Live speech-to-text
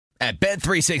At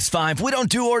Bet365, we don't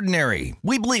do ordinary.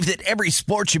 We believe that every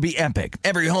sport should be epic.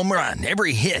 Every home run,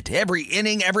 every hit, every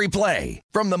inning, every play.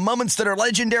 From the moments that are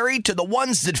legendary to the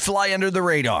ones that fly under the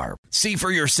radar. See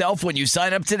for yourself when you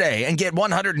sign up today and get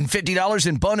 $150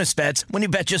 in bonus bets when you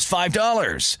bet just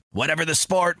 $5. Whatever the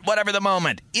sport, whatever the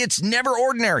moment, it's never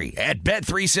ordinary at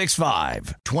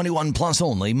Bet365. 21 plus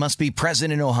only. Must be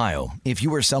present in Ohio. If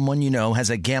you or someone you know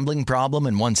has a gambling problem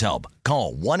and wants help,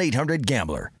 call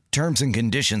 1-800-GAMBLER. Terms and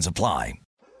conditions apply.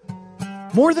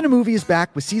 More Than a Movie is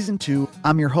back with Season 2.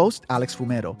 I'm your host, Alex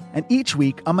Fumero, and each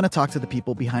week I'm going to talk to the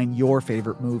people behind your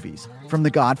favorite movies. From The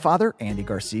Godfather, Andy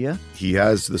Garcia. He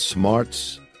has the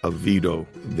smarts of Vito,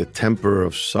 the temper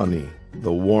of Sonny,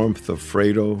 the warmth of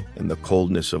Fredo, and the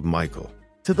coldness of Michael.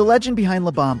 To the legend behind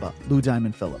La Bamba, Lou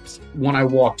Diamond Phillips. When I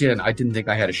walked in, I didn't think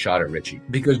I had a shot at Richie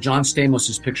because John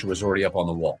Stamos' picture was already up on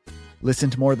the wall.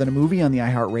 Listen to More Than a Movie on the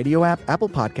iHeartRadio app, Apple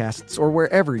Podcasts, or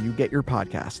wherever you get your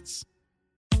podcasts.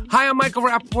 Hi, I'm Michael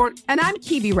Rappaport. And I'm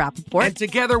Kibi Rappaport. And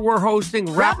together we're hosting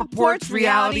Rappaport's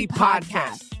Reality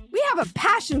Podcast. We have a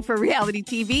passion for reality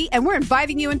TV, and we're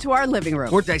inviting you into our living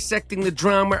room. We're dissecting the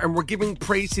drama, and we're giving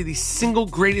praise to the single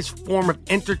greatest form of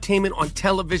entertainment on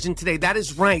television today. That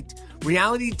is right.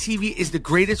 Reality TV is the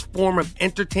greatest form of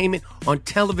entertainment on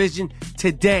television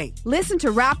today. Listen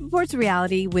to Rappaport's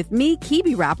Reality with me,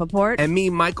 Kibi Rappaport. And me,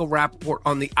 Michael Rappaport,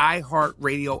 on the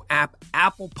iHeartRadio app,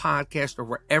 Apple Podcast, or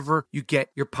wherever you get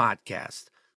your podcast.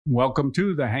 Welcome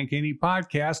to the Hank Haney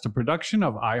Podcast, a production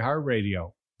of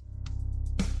iHeartRadio.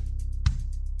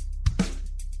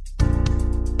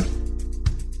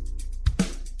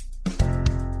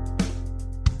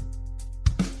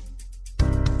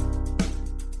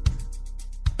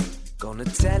 Gonna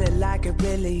tell it like it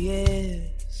really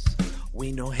is.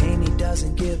 We know Haney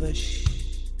doesn't give a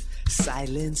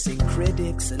Silencing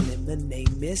critics,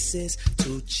 eliminate misses.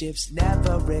 2 chips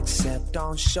never accept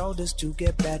on shoulders to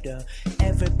get better.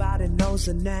 Everybody knows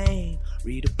the name,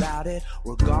 read about it.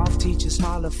 We're Golf Teachers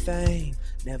Hall of Fame,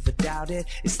 never doubt it.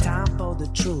 It's time for the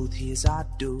truth, here's our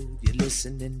dude. You're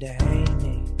listening to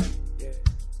Haney.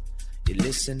 You're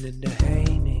listening to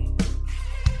Haney.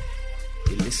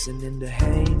 You're listening to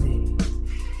Haney.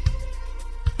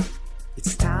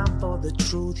 It's time for the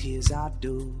truth, here's our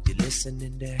dude. You're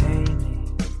listening to Haney.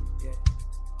 Yeah.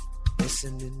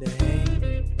 Listening to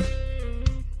Haney.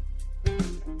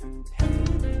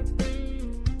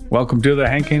 Welcome to the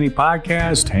Hank Haney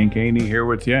Podcast. Hank Haney here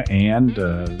with you, and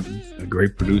a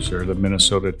great producer, the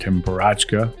Minnesota Tim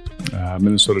Parachka.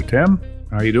 Minnesota Tim,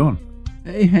 how you doing?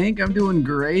 Hey Hank, I'm doing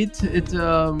great.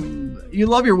 You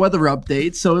love your weather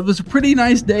updates, so it was a pretty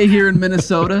nice day here in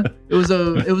Minnesota. It was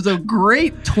a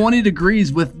great 20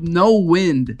 degrees with no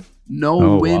wind,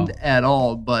 at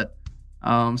all. But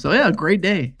so yeah, great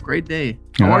day.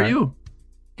 How are you?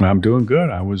 I'm doing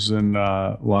good. I was in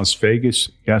Las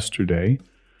Vegas yesterday.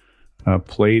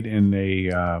 Played in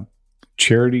a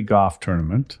charity golf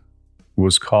tournament. It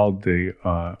was called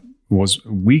was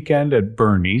Weekend at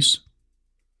Bernie's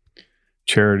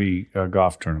charity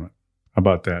golf tournament. How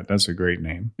about that? That's a great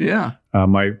name. Yeah.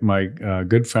 My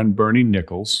good friend Bernie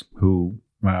Nichols, who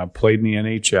played in the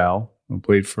NHL,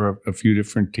 played for a few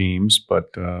different teams,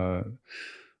 but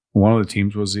one of the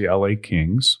teams was the LA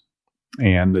Kings,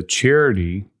 and the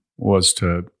charity was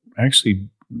to actually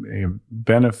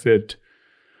benefit.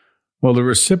 Well, the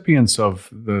recipients of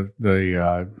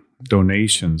the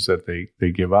donations that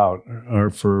they give out are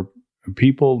for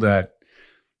people that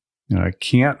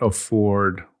can't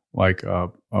afford like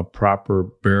a proper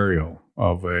burial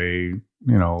of a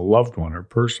loved one or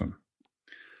person.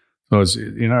 So it's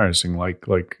interesting, like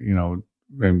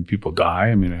when people die.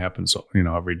 I mean, it happens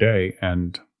every day,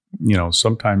 and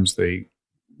sometimes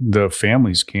the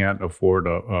families can't afford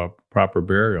a proper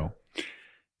burial,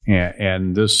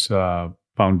 and this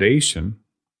foundation,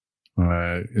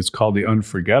 it's called the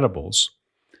Unforgettables.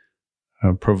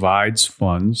 Provides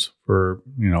funds for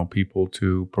people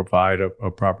to provide a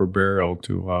proper burial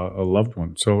to a loved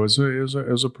one. So it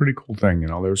was a pretty cool thing.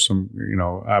 There's some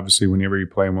obviously whenever you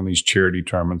play in one of these charity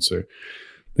tournaments,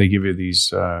 they give you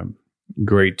these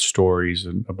great stories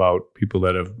about people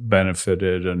that have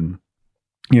benefited, and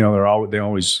they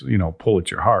always pull at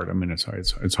your heart. I mean,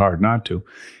 it's hard not to.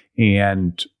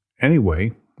 And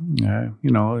anyway.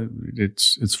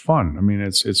 It's fun. I mean,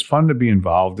 it's fun to be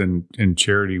involved in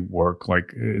charity work.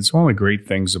 Like, it's one of the great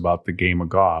things about the game of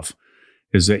golf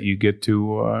is that you get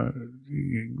to,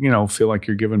 feel like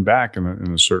you're giving back in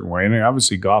a certain way. And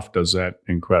obviously golf does that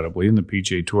incredibly, and the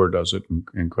PGA Tour does it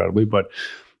incredibly. But,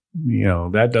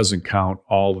 that doesn't count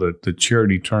all the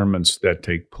charity tournaments that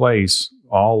take place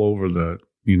all over the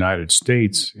United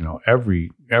States, every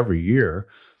year.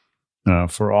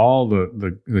 for all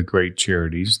the great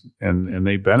charities, and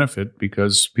they benefit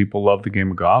because people love the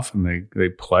game of golf and they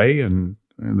play and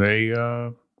they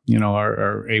are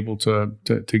able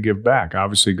to give back.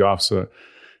 Obviously, golf's a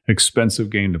expensive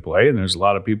game to play, and there's a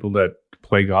lot of people that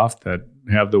play golf that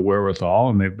have the wherewithal,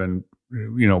 and they've been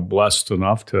blessed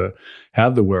enough to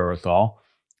have the wherewithal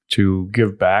to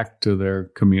give back to their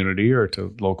community or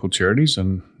to local charities,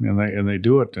 and they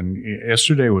do it. And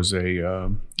yesterday was a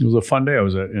fun day. I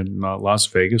was in Las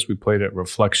Vegas. We played at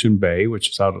Reflection Bay, which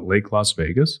is out at Lake Las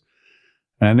Vegas,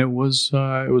 and it was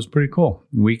pretty cool.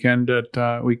 Weekend at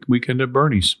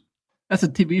Bernie's. That's a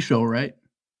TV show, right?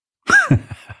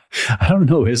 I don't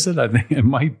know. Is it? I think it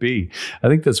might be. I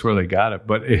think that's where they got it.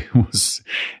 But it was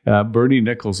Bernie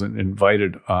Nichols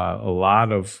invited a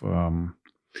lot of.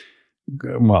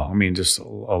 Just a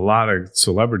lot of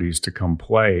celebrities to come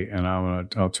play, and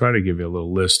I'll try to give you a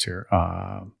little list here.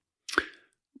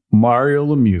 Mario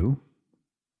Lemieux,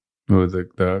 who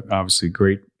the obviously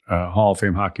great Hall of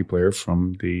Fame hockey player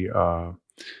from the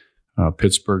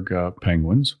Pittsburgh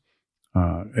Penguins.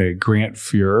 A Grant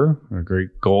Fuhr, a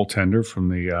great goaltender from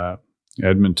the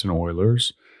Edmonton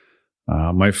Oilers.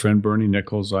 My friend Bernie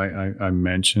Nichols, I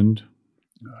mentioned.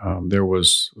 There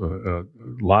was a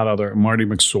lot of other Marty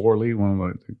McSorley, one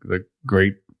of the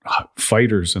great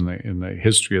fighters in the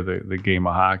history of the game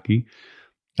of hockey.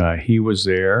 He was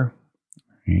there,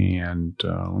 and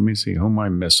let me see, who am I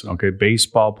missing? Okay,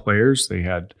 baseball players. They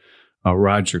had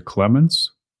Roger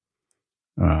Clemens,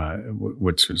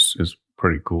 which is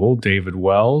pretty cool. David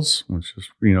Wells, which is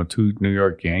two New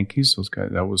York Yankees. Those guys,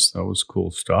 that was cool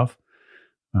stuff.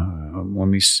 Let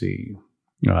me see.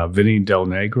 Vinny Del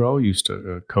Negro used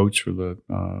to coach for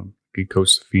he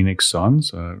coached the Phoenix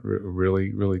Suns.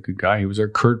 Really, really good guy. He was there.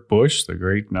 Kurt Busch, the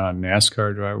great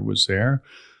NASCAR driver, was there.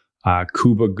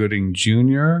 Cuba Gooding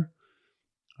Jr.,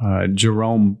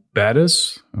 Jerome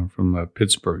Bettis from the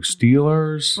Pittsburgh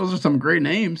Steelers. Those are some great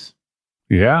names.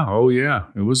 Yeah. Oh, yeah.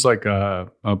 It was like a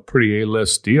pretty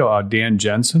A-list deal. Dan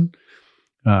Jensen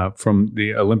from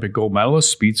the Olympic gold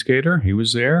medalist, speed skater. He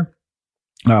was there.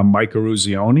 Mike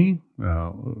Eruzione,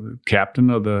 captain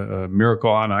of the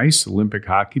Miracle on Ice Olympic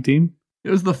hockey team.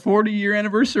 It was the 40-year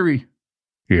anniversary.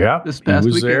 Yeah, this past he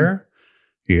was weekend. There.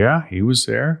 Yeah, he was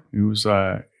there. He was.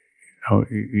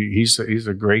 He's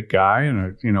a great guy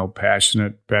and a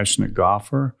passionate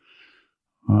golfer.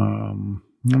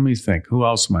 Let me think. Who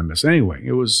else am I missing? Anyway,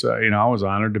 it was I was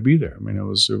honored to be there. I mean, it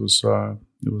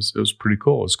was pretty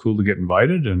cool. It was cool to get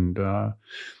invited, and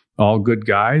all good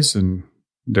guys, and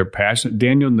they're passionate.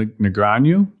 Daniel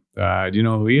Negreanu, do you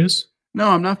know who he is? No,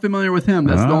 I'm not familiar with him.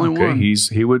 That's the only one.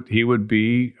 He would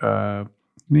be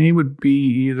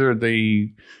either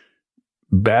the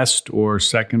best or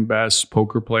second best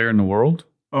poker player in the world.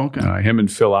 Okay. Him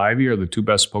and Phil Ivey are the two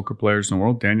best poker players in the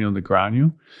world. Daniel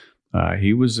Negreanu,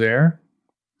 he was there.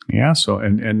 Yeah. So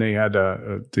and they had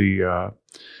the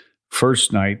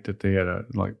first night that they had a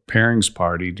pairings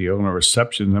party deal and a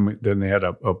reception. Then they had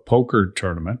a poker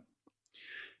tournament.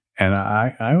 And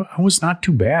I was not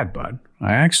too bad, bud.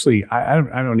 I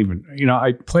don't even,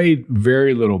 I played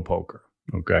very little poker.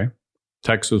 Okay.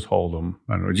 Texas Hold'em.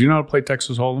 I don't know. Do you know how to play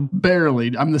Texas Hold'em?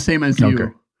 Barely. I'm the same as you.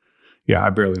 Okay. Yeah, I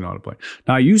barely know how to play.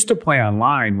 Now, I used to play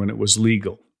online when it was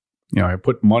legal. I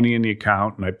put money in the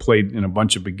account and I played in a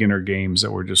bunch of beginner games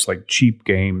that were just like cheap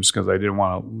games because I didn't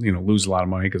want to, lose a lot of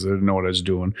money because I didn't know what I was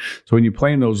doing. So when you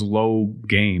play in those low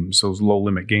games, those low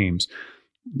limit games,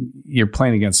 you're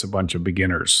playing against a bunch of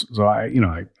beginners. So I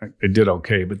did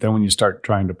okay. But then when you start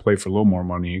trying to play for a little more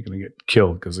money, you're going to get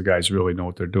killed because the guys really know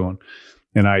what they're doing.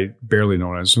 And I barely know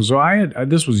what I was doing. So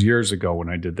this was years ago when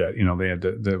I did that. They had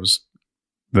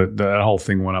that whole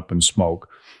thing went up in smoke.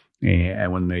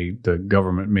 And when the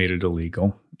government made it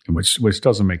illegal, which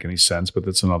doesn't make any sense, but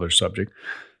that's another subject.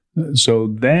 So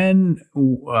then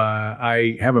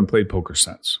I haven't played poker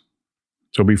since.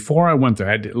 So before I went there,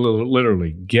 I had to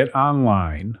literally get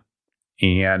online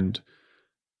and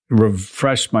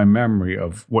refresh my memory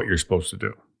of what you're supposed to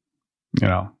do.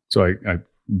 So I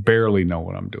barely know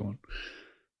what I'm doing.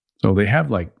 So they have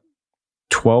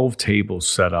 12 tables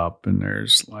set up, and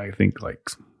there's I think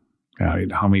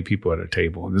how many people at a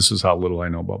table. And this is how little I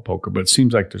know about poker, but it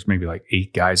seems like there's maybe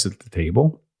 8 guys at the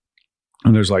table,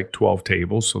 and there's 12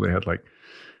 tables. So they had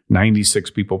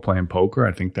 96 people playing poker.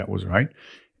 I think that was right.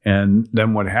 And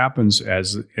then what happens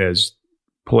as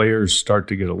players start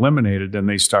to get eliminated, then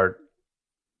they start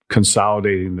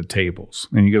consolidating the tables.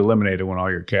 And you get eliminated when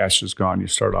all your cash is gone. You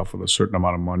start off with a certain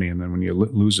amount of money, and then when you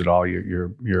lose it all,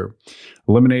 you're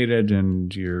eliminated,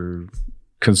 and the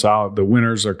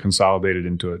winners are consolidated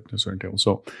into a certain table.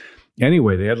 So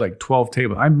Anyway, they had like 12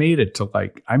 tables. I made it to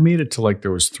like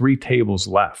there was 3 tables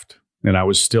left, and I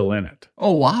was still in it.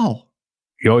 Oh, wow.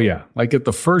 Oh yeah. Like at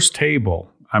the first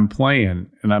table, I'm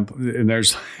playing and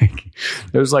there's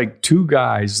like 2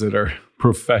 guys that are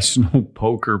professional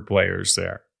poker players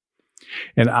there.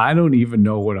 And I don't even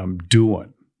know what I'm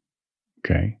doing.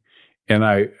 Okay.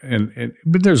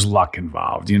 But there's luck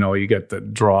involved. You get the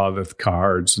draw the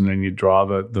cards, and then you draw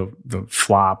the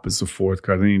flop as the 4th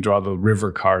card. Then you draw the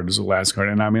river card as the last card.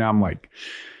 And I mean, I'm like,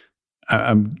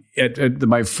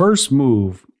 my first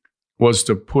move was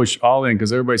to push all in,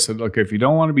 because everybody said, look, if you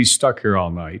don't want to be stuck here all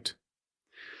night,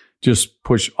 just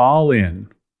push all in.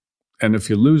 And if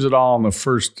you lose it all in the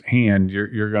first hand,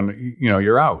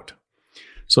 you're out.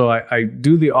 So I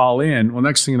do the all in. Well,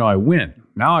 next thing you know, I win.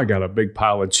 Now I got a big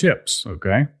pile of chips.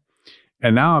 Okay.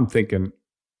 And now I'm thinking,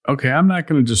 okay, I'm not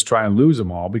going to just try and lose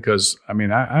them all, because I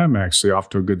mean, I'm actually off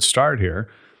to a good start here.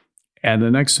 And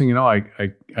the next thing you know,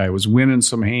 I was winning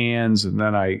some hands, and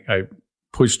then I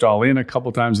pushed all in a couple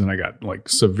times, and I got like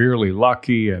severely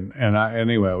lucky. And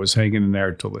anyway, I was hanging in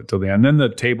there till the end. And then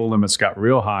the table limits got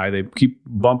real high. They keep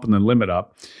bumping the limit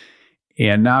up.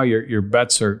 And now your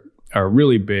bets are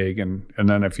really big. And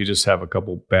then if you just have a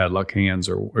couple bad luck hands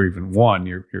or even one,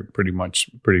 you're pretty much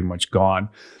gone.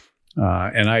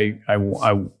 And I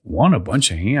won a bunch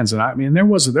of hands. And I mean, there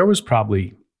was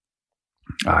probably,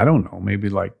 I don't know, maybe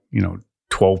like,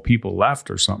 12 people left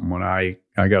or something when I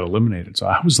got eliminated. So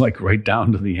I was like right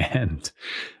down to the end.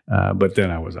 But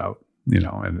then I was out,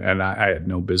 and I had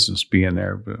no business being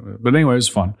there. But anyway, it was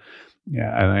fun.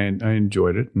 Yeah, and I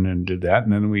enjoyed it, and then did that.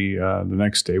 And then we the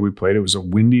next day we played. It was a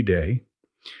windy day,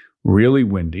 really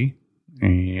windy.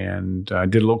 And I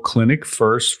did a little clinic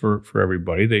first for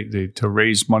everybody. They to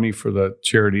raise money for the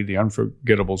charity, the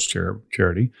Unforgettables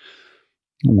charity.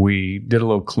 We did a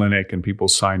little clinic, and people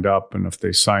signed up. And if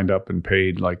they signed up and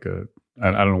paid I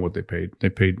don't know what they paid. They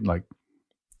paid like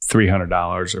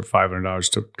 $300 or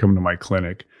 $500 to come to my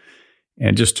clinic,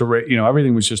 and just to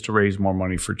everything was just to raise more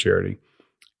money for charity.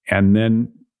 And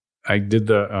then I did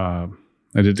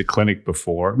the clinic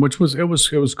before, which was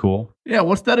cool. Yeah,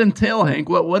 what's that entail, Hank?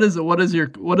 What is it? What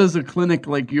is a clinic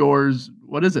like yours?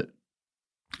 What is it?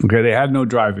 Okay, they had no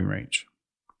driving range.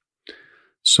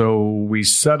 So we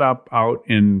set up out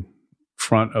in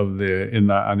front of on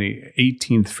the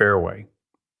 18th fairway,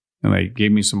 and they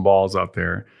gave me some balls out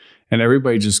there, and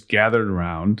everybody just gathered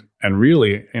around. And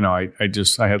really, I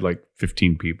had like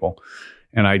 15 people,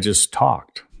 and I just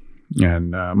talked.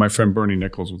 And my friend Bernie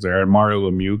Nichols was there, and Mario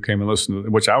Lemieux came and listened to,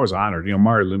 which I was honored.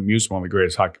 Mario Lemieux's one of the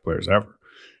greatest hockey players ever.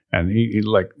 And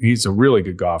he's a really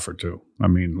good golfer too. I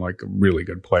mean, like a really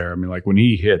good player. I mean, like when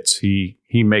he hits, he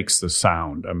makes the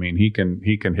sound. I mean, he can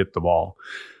hit the ball.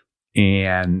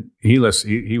 And he was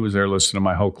there listening to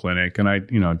my whole clinic, and I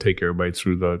take everybody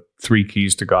through the 3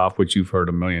 keys to golf, which you've heard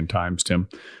a million times, Tim.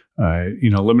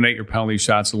 Eliminate your penalty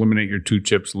shots, eliminate your 2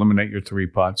 chips, eliminate your 3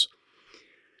 putts.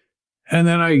 And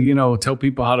then I, tell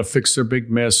people how to fix their big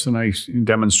miss, and I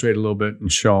demonstrate a little bit and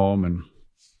show them. And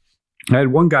I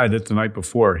had one guy that the night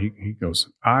before, he goes,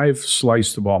 I've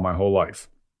sliced the ball my whole life.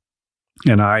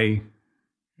 And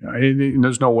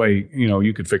there's no way,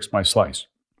 you could fix my slice.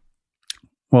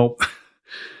 Well,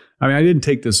 I mean, I didn't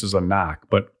take this as a knock,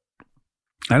 but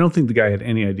I don't think the guy had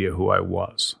any idea who I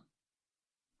was.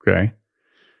 Okay.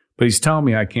 But he's telling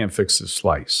me I can't fix his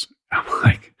slice. I'm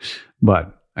like,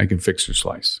 but I can fix your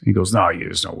slice. He goes, no,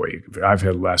 there's no way you can. I've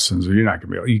had lessons, or you're not going to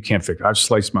be able. You can't fix it. I've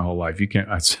sliced my whole life. You can't.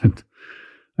 I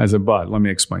said, bud, let me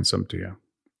explain something to you.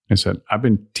 I said, I've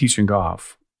been teaching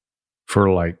golf for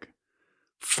like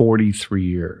 43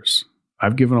 years.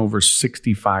 I've given over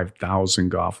 65,000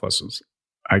 golf lessons.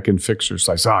 I can fix your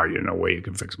slice. Oh, no way you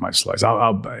can fix my slice.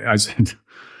 I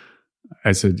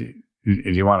said, do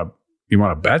you want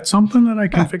to bet something that I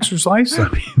can fix your slice? I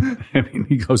mean,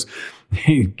 he goes,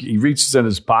 he reaches in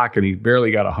his pocket. He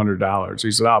barely got $100.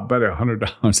 He said, I'll bet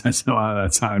 $100. I said,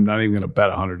 well, I'm not even going to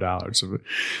bet $100.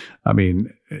 I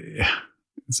mean,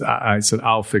 I said,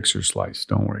 I'll fix your slice.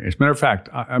 Don't worry. As a matter of fact,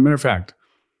 I'm going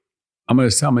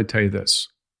to tell you this.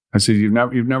 I said, you've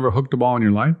never hooked a ball in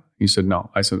your life? He said, no.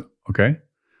 I said, okay.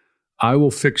 I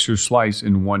will fix your slice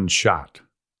in 1 shot.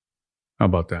 How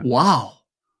about that? Wow.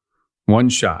 1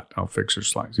 shot, I'll fix your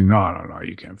slice. No,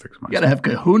 you can't fix my slice. You got to have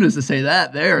kahunas to say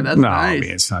that there. That's nice. I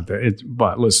mean, it's not that.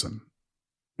 But listen,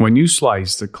 when you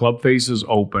slice, the club face is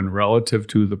open relative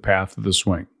to the path of the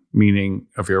swing. Meaning,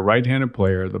 if you're a right-handed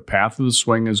player, the path of the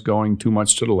swing is going too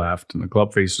much to the left, and the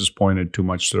club face is pointed too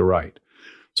much to the right.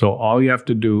 So all you have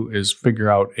to do is figure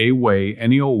out a way,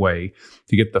 any old way,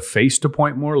 to get the face to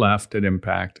point more left at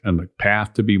impact and the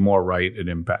path to be more right at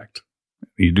impact.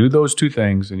 You do those two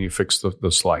things and you fix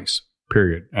the slice,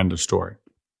 period, end of story.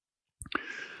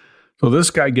 So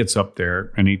this guy gets up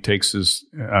there and he takes his,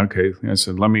 okay, I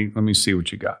said, let me see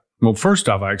what you got. Well, first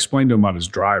off, I explained to him about his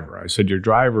driver. I said, your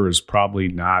driver is probably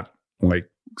not like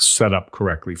set up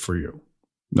correctly for you.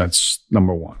 That's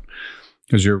number one.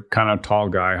 Because you're kind of a tall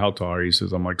guy. How tall are you? He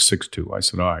says, I'm like 6'2". I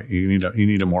said, all right, you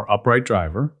need a more upright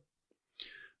driver.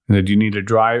 And then you need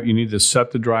to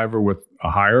set the driver with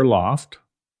a higher loft.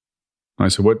 And I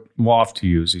said, what loft to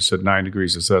use? He said 9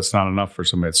 degrees. I said, that's not enough for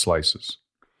somebody that slices.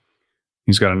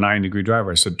 He's got a 9-degree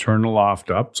driver. I said, turn the loft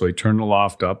up. So he turned the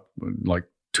loft up like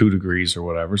 2 degrees or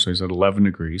whatever. So he said 11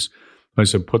 degrees. I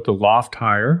said, put the loft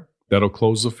higher. That'll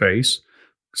close the face.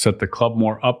 Set the club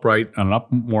more upright,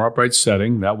 more upright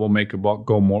setting. That will make it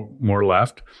go more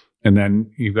left. And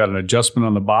then you've got an adjustment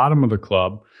on the bottom of the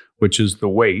club, which is the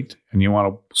weight. And you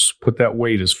want to put that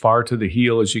weight as far to the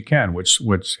heel as you can, which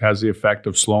has the effect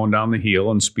of slowing down the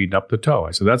heel and speeding up the toe.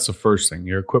 I said, that's the first thing.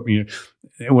 Your equipment,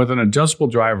 with an adjustable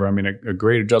driver, I mean, a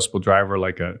great adjustable driver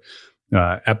like a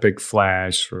Epic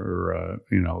Flash or,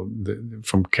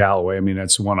 from Callaway. I mean,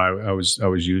 that's the one I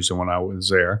was using when I was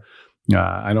there.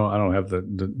 I don't have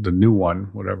the new one,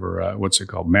 whatever, what's it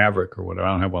called? Maverick or whatever.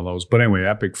 I don't have one of those. But anyway,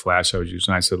 Epic Flash I was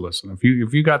using. I said, listen,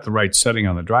 if you got the right setting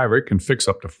on the driver, it can fix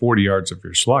up to 40 yards of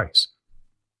your slice.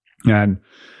 And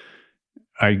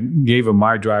I gave him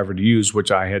my driver to use,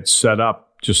 which I had set up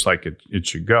just like it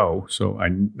should go. So I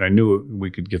knew we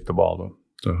could get the ball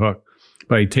to hook.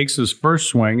 But he takes his first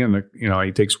swing and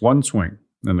he takes one swing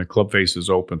and the club face is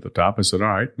open at the top. I said, all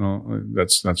right, no,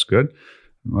 that's good.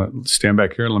 Stand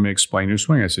back here and let me explain your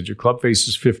swing. I said, your club face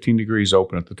is 15 degrees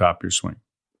open at the top of your swing.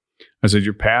 I said,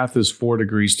 your path is 4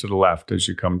 degrees to the left as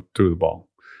you come through the ball.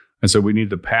 I said, we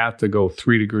need the path to go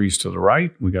 3 degrees to the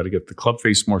right. We got to get the club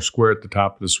face more square at the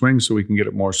top of the swing so we can get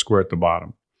it more square at the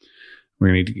bottom.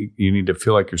 You need to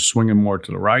feel like you're swinging more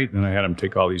to the right. And I had him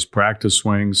take all these practice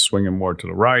swings, swinging more to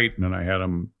the right. And then I had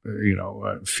him,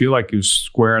 feel like he was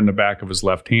square in the back of his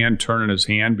left hand, turning his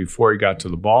hand before he got to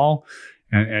the ball.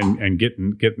 And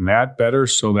getting that better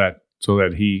so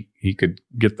that he could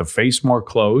get the face more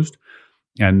closed.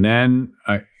 And then,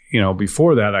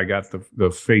 before that, I got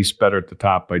the face better at the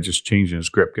top by just changing his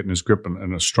grip, getting his grip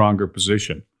in a stronger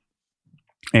position.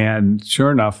 And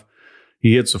sure enough,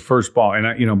 he hits the first ball.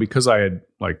 And because I had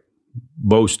like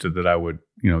boasted that I would,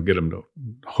 get him to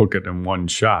hook it in one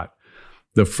shot.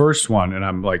 The first one, and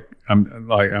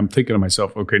I'm thinking to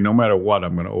myself, okay, no matter what,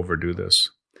 I'm going to overdo this.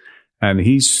 And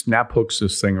he snap hooks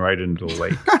this thing right into the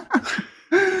lake.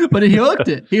 But he hooked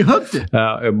it.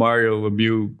 And Mario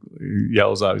Lemieux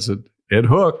yells out, he said, it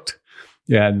hooked.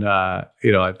 And, I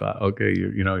thought, okay,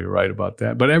 you're right about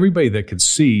that. But everybody that could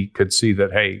see that,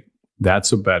 hey,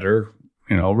 that's a better,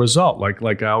 result.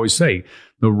 Like I always say,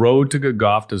 the road to good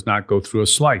golf does not go through a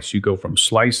slice. You go from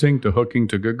slicing to hooking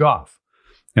to good golf.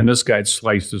 And this guy had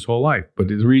sliced his whole life. But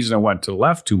the reason I went to the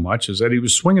left too much is that he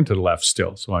was swinging to the left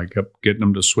still. So I kept getting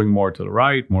him to swing more to the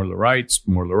right, more to the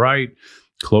right,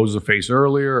 close the face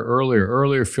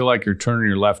earlier. Feel like you're turning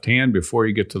your left hand before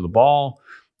you get to the ball.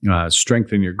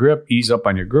 Strengthen your grip, ease up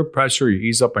on your grip pressure. You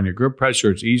ease up on your grip pressure,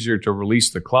 it's easier to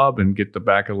release the club and get the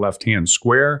back of the left hand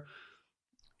square.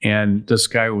 And this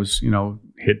guy was,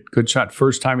 hit good shot.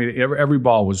 First time every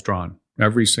ball was drawn,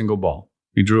 every single ball.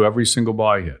 He drew every single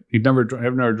ball he hit. He'd never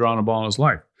drawn a ball in his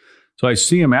life. So I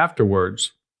see him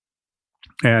afterwards,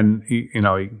 and he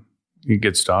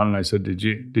gets done, and I said, "Did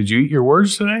you eat your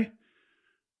words today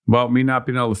about me not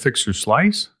being able to fix your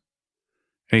slice?"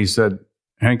 And he said,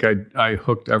 "Hank, I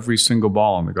hooked every single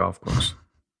ball on the golf course."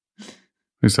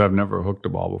 He said, "I've never hooked a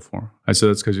ball before." I said,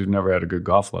 "That's because you've never had a good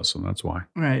golf lesson. That's why."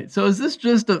 Right. So is this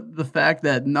just the fact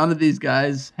that none of these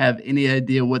guys have any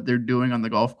idea what they're doing on the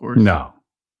golf course? No.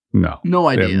 No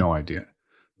idea. They have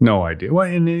no idea. Well,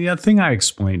 and the thing I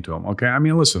explained to him, okay, I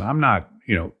mean, listen, I'm not,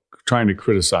 trying to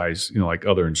criticize, like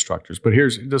other instructors, but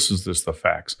this is the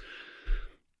facts.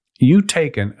 You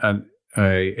take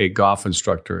a golf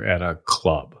instructor at a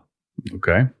club,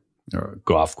 okay, or a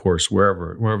golf course,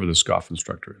 wherever this golf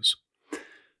instructor is.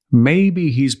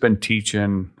 Maybe he's been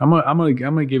teaching. I'm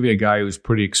gonna give you a guy who's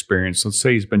pretty experienced. Let's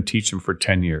say he's been teaching for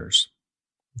 10 years.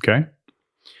 Okay,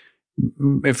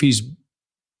 if he's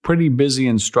pretty busy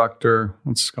instructor,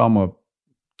 let's call him a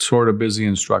sort of busy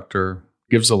instructor,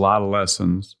 gives a lot of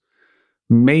lessons.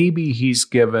 Maybe he's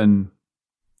given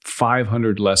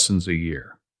 500 lessons a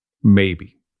year.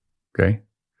 Maybe. Okay.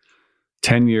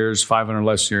 10 years, 500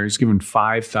 lessons a year. He's given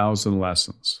 5,000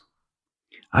 lessons.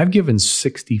 I've given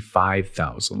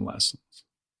 65,000 lessons.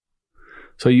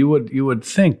 So you would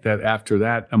think that after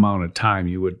that amount of time,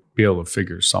 you would be able to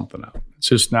figure something out. It's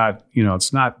just not,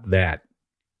 it's not that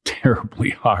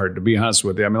terribly hard, to be honest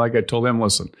with you. I mean, like I told them,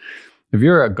 listen, if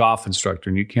you're a golf instructor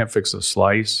and you can't fix a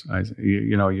slice,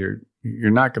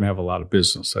 you're not going to have a lot of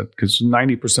business, because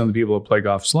 90% of the people that play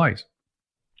golf slice.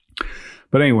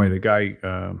 But anyway, the guy,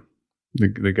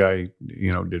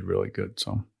 did really good.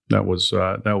 So that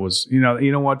was, you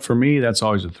know what, for me, that's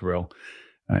always a thrill.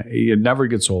 It never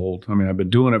gets old. I mean, I've been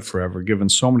doing it forever, given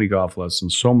so many golf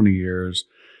lessons, so many years,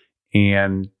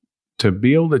 and to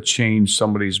be able to change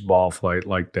somebody's ball flight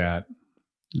like that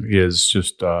is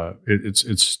just,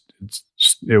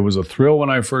 it was a thrill when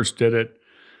I first did it.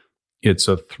 It's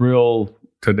a thrill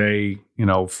today,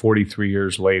 43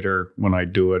 years later when I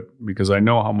do it, because I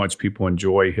know how much people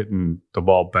enjoy hitting the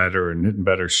ball better and hitting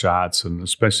better shots. And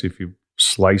especially if you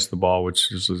slice the ball,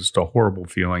 which is just a horrible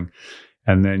feeling.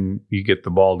 And then you get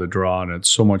the ball to draw, and it's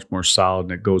so much more solid,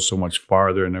 and it goes so much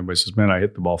farther. And everybody says, man, I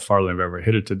hit the ball farther than I've ever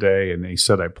hit it today. And he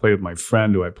said, I play with my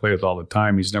friend who I play with all the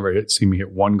time. He's never seen me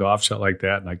hit one golf shot like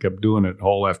that. And I kept doing it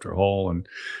hole after hole. And,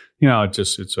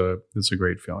 it's a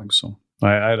great feeling. So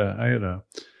I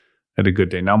had a good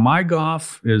day. Now my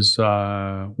golf is,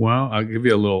 I'll give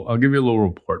you a little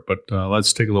report, but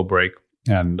let's take a little break,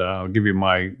 and I'll give you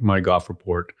my golf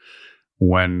report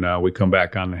when we come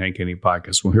back on the Hank Haney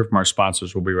podcast. We'll hear from our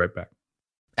sponsors. We'll be right back.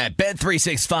 At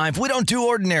Bet365, we don't do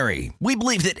ordinary. We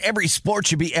believe that every sport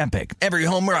should be epic. Every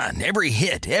home run, every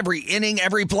hit, every inning,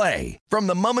 every play. From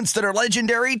the moments that are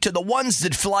legendary to the ones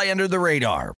that fly under the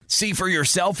radar. See for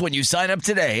yourself when you sign up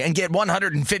today and get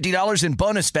 $150 in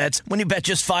bonus bets when you bet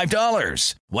just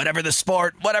 $5. Whatever the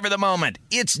sport, whatever the moment,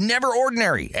 it's never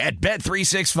ordinary at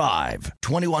Bet365.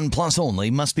 21 plus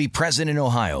only. Must be present in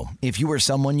Ohio. If you or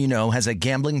someone you know has a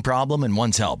gambling problem and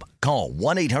wants help, call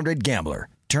 1-800-GAMBLER.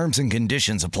 Terms and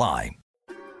conditions apply.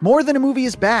 More Than a Movie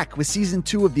is back with season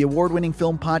 2 of the award-winning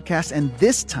film podcast, and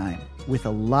this time with a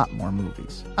lot more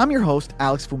movies. I'm your host,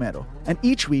 Alex Fumero, and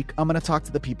each week I'm going to talk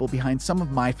to the people behind some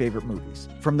of my favorite movies.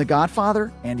 From The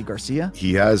Godfather, Andy Garcia.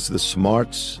 He has the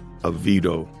smarts of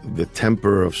Vito, the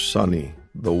temper of Sonny,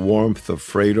 the warmth of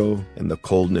Fredo, and the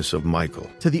coldness of Michael.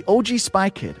 To the OG Spy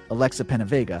Kid, Alexa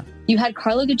Penavega. You had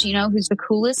Carla Gugino, who's the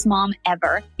coolest mom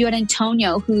ever. You had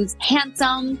Antonio, who's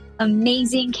handsome,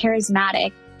 amazing,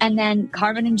 charismatic. And then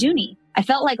Carmen and Junie. I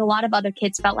felt like a lot of other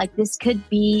kids felt like this could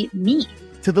be me.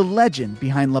 To the legend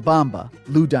behind La Bamba,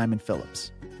 Lou Diamond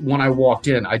Phillips. When I walked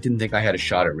in, I didn't think I had a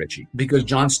shot at Richie because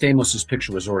John Stamos'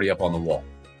 picture was already up on the wall.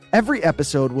 Every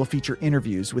episode will feature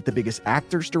interviews with the biggest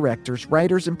actors, directors,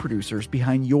 writers, and producers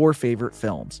behind your favorite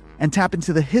films, and tap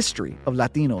into the history of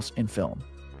Latinos in film.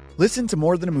 Listen to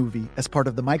More Than a Movie as part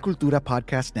of the My Cultura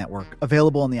Podcast Network,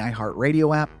 available on the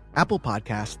iHeartRadio app, Apple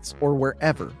Podcasts, or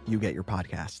wherever you get your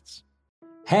podcasts.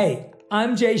 Hey,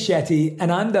 I'm Jay Shetty,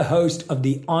 and I'm the host of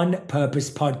the On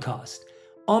Purpose podcast.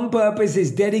 On Purpose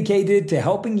is dedicated to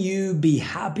helping you be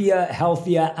happier,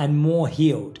 healthier, and more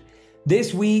healed.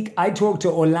 This week, I talked to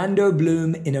Orlando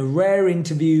Bloom in a rare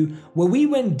interview where we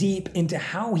went deep into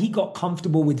how he got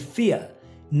comfortable with fear,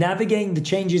 navigating the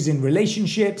changes in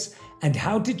relationships, and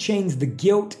how to change the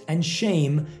guilt and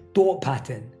shame thought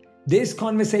pattern. This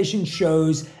conversation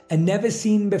shows a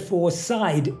never-seen-before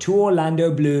side to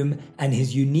Orlando Bloom and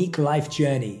his unique life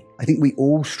journey. I think we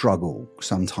all struggle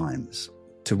sometimes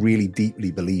to really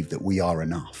deeply believe that we are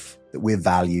enough, that we're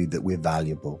valued, that we're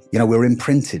valuable. We're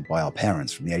imprinted by our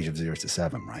parents from the age of 0 to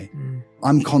 7, right?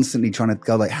 I'm constantly trying to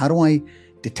go like, how do I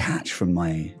detach from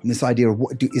this idea of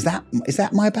is that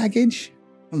my baggage?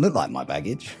 It doesn't look like my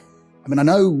baggage. I mean, I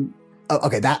know,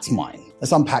 okay, that's mine.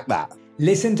 Let's unpack that.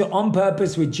 Listen to On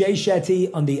Purpose with Jay Shetty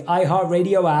on the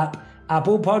iHeartRadio app,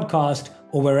 Apple Podcast,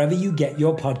 or wherever you get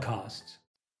your podcasts.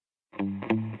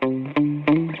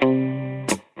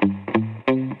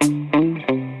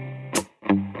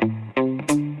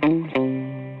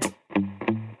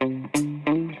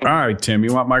 All right, Tim,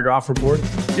 you want my golf report?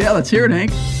 Yeah, let's hear it,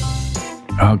 Hank.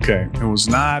 Okay, it was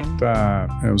not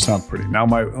pretty. Now,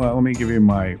 let me give you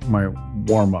my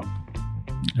warm up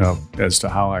as to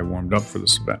how I warmed up for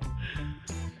this event.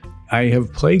 I have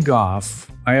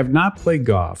not played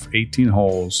golf 18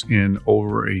 holes in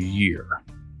over a year.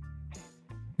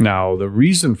 Now, the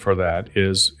reason for that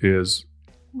is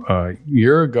a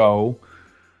year ago,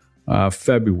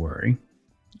 February,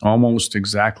 almost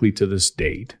exactly to this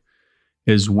date,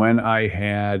 is when I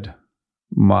had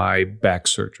my back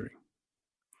surgery.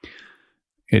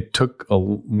 It took a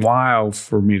while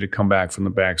for me to come back from the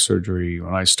back surgery.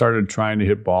 When I started trying to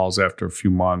hit balls after a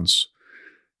few months,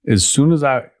 as soon as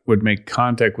I would make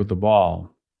contact with the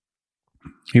ball,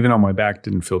 even though my back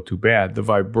didn't feel too bad, the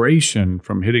vibration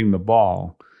from hitting the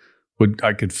ball,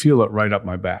 I could feel it right up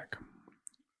my back.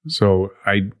 So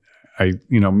I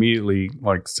immediately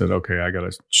said, okay, I got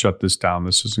to shut this down.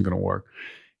 This isn't going to work.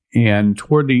 And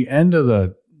toward the end of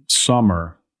the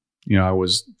summer, I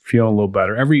was feeling a little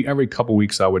better. Every couple of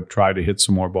weeks, I would try to hit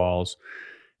some more balls,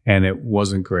 and it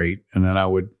wasn't great. And then I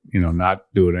would, not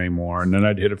do it anymore. And then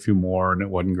I'd hit a few more, and it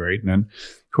wasn't great. And then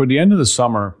toward the end of the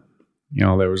summer,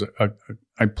 there was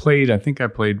I played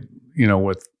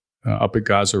with up at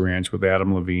Gaza Ranch with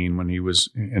Adam Levine when he was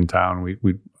in town. We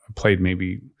played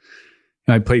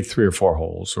I played 3 or 4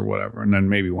 holes or whatever. And then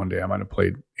maybe one day I might have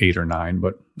played 8 or 9,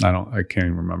 but I can't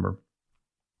even remember.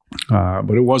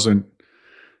 But it wasn't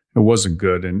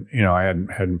good. And, I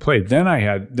hadn't played. Then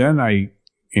I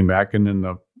came back, and in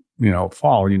the,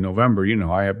 fall, in November,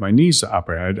 I had my knees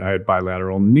operated. I had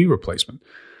bilateral knee replacement.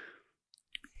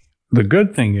 The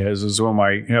good thing is when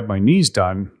I had my knees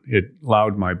done, it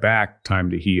allowed my back time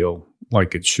to heal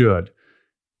like it should.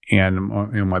 And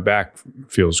my back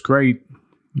feels great.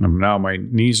 Now my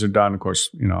knees are done. Of course,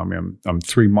 I'm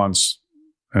 3 months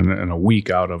and a week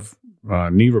out of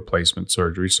knee replacement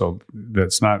surgery. So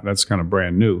that's kind of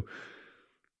brand new.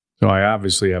 So I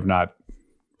obviously have not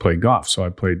played golf. So I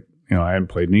hadn't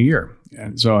played in a year.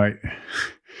 And so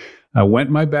I went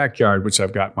in my backyard, which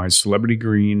I've got my celebrity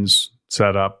greens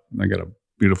set up. I got a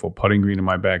beautiful putting green in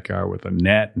my backyard with a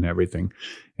net and everything.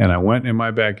 And I went in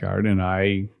my backyard and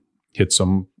I hit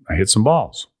some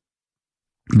balls.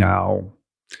 Now,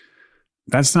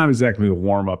 that's not exactly a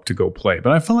warm up to go play,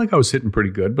 but I felt like I was hitting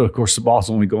pretty good. But of course, the ball's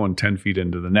only going 10 feet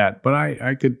into the net. But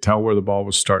I could tell where the ball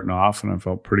was starting off, and I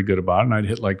felt pretty good about it. And I'd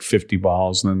hit like 50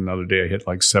 balls, and then another day I hit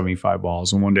like 75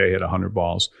 balls, and one day I hit 100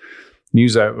 balls.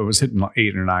 Usually I was hitting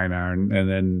 8 or 9 iron, and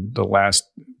then the last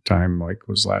time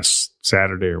was last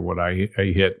Saturday or what, I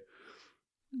hit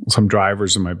some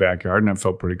drivers in my backyard, and I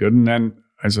felt pretty good. And then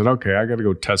I said, okay, I got to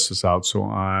go test this out. So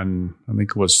on, I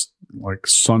think it was like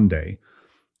Sunday,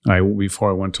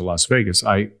 before I went to Las Vegas,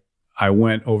 I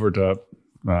went over to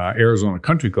Arizona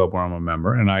Country Club, where I'm a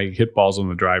member, and I hit balls on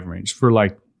the driving range for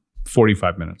like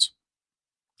 45 minutes.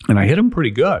 And I hit them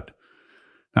pretty good.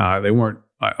 I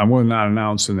was not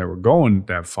announcing they were going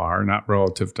that far, not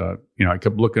relative to, I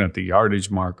kept looking at the yardage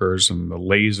markers and the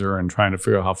laser and trying to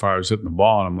figure out how far I was hitting the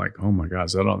ball. And I'm like, oh my God,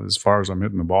 is that as far as I'm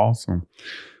hitting the ball? So,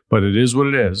 but it is what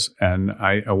it is. And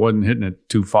I wasn't hitting it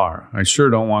too far. I sure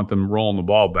don't want them rolling the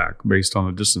ball back based on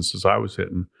the distances I was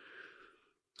hitting.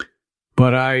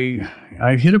 But I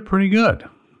hit it pretty good.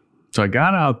 So I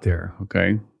got out there,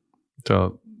 okay,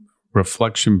 to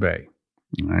Reflection Bay.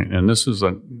 Right. And this is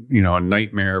a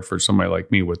nightmare for somebody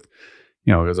like me with,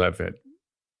 because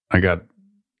I got,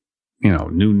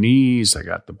 new knees, I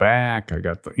got the back, I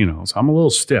got the, so I'm a little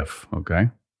stiff. Okay.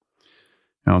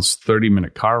 Now it's a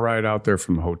 30-minute car ride out there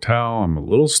from the hotel. I'm a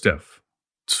little stiff.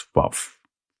 It's about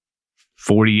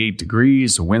 48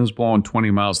 degrees. The wind's blowing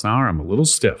 20 miles an hour. I'm a little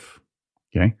stiff.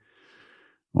 Okay.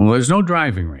 Well, there's no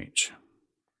driving range.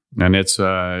 And it's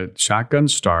a shotgun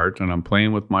start, and I'm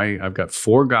playing with I've got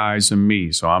 4 guys and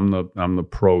me, so I'm the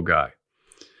pro guy.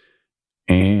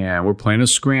 And we're playing a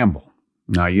scramble.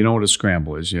 Now, you know what a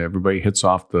scramble is. Everybody hits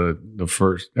off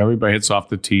everybody hits off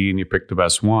the tee, and you pick the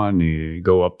best one. You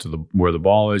go up to where the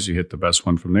ball is, you hit the best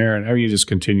one from there, and you just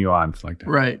continue on like that.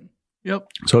 Right. Yep.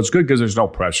 So it's good because there's no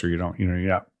pressure. You're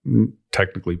not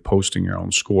technically posting your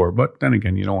own score, but then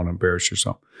again, you don't want to embarrass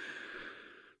yourself.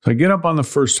 So I get up on the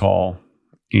first hole,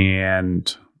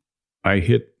 and I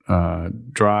hit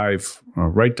drive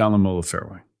right down the middle of the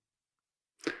fairway.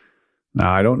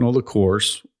 Now, I don't know the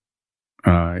course.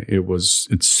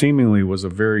 It seemingly was a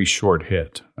very short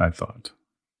hit, I thought.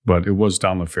 But it was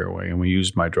down the fairway, and we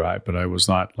used my drive. But I was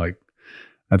not I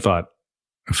thought,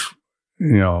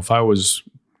 if I was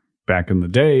back in the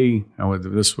day,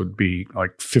 this would be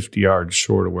like 50 yards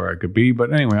short of where I could be.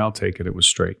 But anyway, I'll take it. It was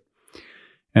straight.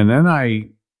 And then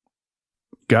I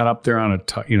got up there on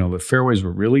the fairways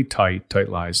were really tight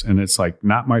lies. And it's like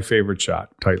not my favorite shot,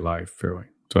 tight lie fairway.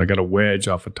 So I got a wedge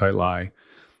off a tight lie,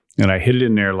 and I hit it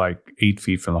in there like 8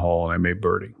 feet from the hole, and I made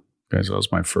birdie. Okay, so that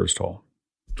was my first hole.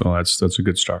 So that's a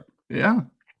good start. Yeah.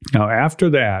 Now, after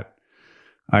that,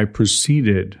 I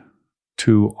proceeded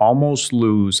to almost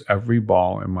lose every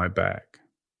ball in my bag.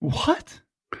 What?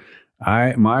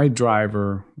 My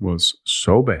driver was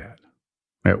so bad.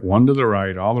 At one to the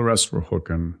right, all the rest were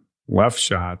hooking. Left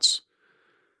shots,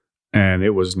 and it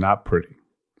was not pretty.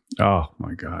 Oh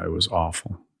my God, it was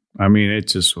awful. I mean, it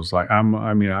just was like, I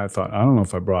thought, I don't know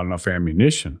if I brought enough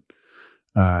ammunition.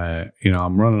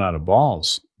 I'm running out of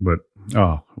balls, but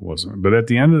it wasn't. But at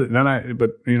the end of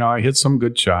it, I hit some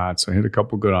good shots. I hit a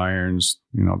couple good irons,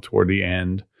 toward the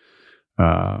end.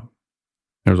 There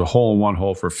was a hole in one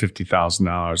hole for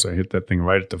 $50,000. I hit that thing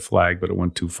right at the flag, but it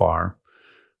went too far.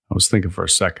 I was thinking for a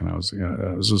second,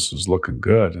 this was looking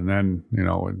good. And then, it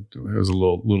was a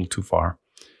little too far.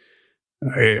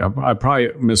 I probably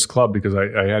missed club because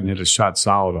I hadn't hit a shot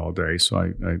solid all day. So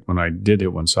I when I did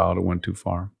hit one solid, it went too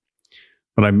far.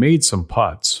 But I made some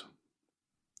putts.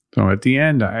 So at the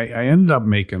end, I ended up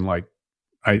making like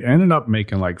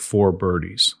 4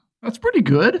 birdies. That's pretty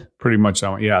good. Pretty much.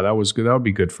 That was good. That would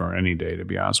be good for any day, to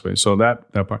be honest with you. So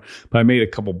that part. But I made a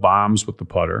couple bombs with the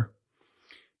putter.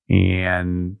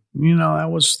 And, that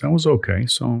was okay.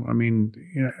 So, I mean,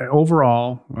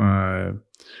 overall,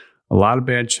 a lot of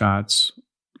bad shots.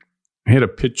 I hit a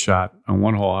pitch shot on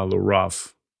one hole out of the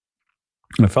rough.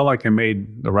 And I felt like I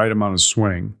made the right amount of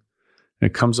swing. And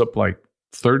it comes up like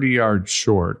 30 yards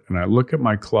short. And I look at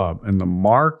my club, and the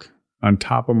mark on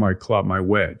top of my club, my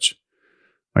wedge,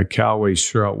 my Callaway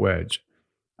Sure-Out wedge,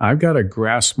 I've got a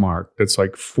grass mark that's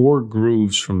like 4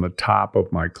 grooves from the top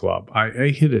of my club. I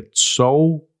hit it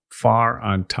so far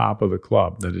on top of the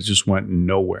club that it just went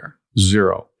nowhere.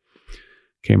 0.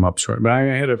 Came up short. But I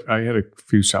had a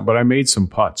few shots, but I made some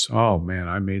putts. Oh man,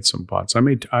 I made some putts. I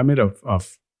made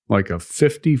a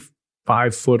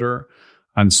 55 footer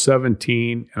on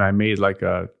 17, and I made like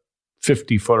a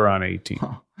 50 footer on 18,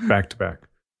 back to back.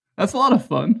 That's a lot of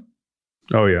fun.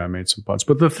 Oh yeah, I made some putts.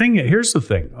 But here's the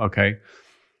thing, okay,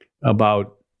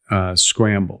 about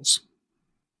scrambles.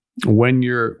 When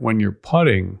you're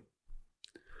putting,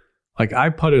 like I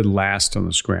putted last on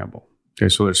the scramble. Okay,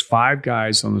 so there's 5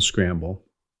 guys on the scramble,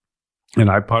 and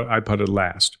I putted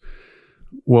last.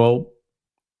 Well,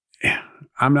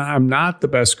 I'm not the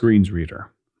best greens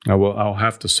reader. I'll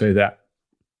have to say that.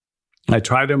 I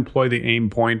try to employ the aim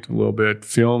point a little bit,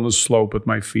 feeling the slope with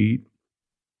my feet,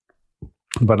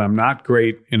 but I'm not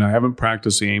great, and I haven't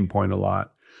practiced the aim point a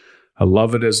lot. I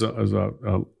love it as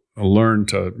a learn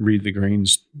to read the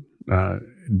greens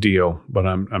deal, but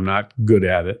I'm not good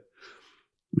at it.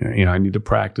 I need to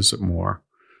practice it more,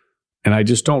 and I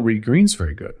just don't read greens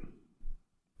very good.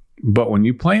 But when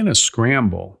you play in a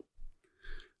scramble,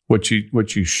 what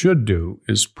you should do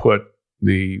is put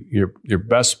your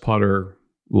best putter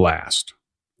last.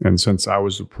 And since I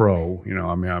was a pro,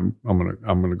 I'm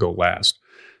gonna go last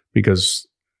because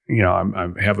I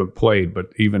haven't played,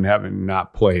 but even having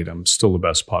not played, I'm still the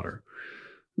best putter.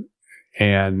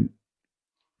 And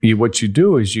what you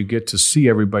do is you get to see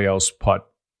everybody else putt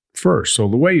first. So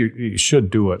the way you should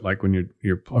do it, like when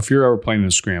if you're ever playing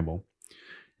a scramble,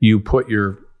 you put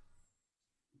your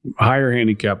higher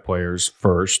handicap players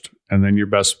first, and then your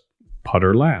best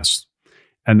putter last.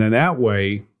 And then that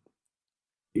way,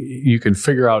 you can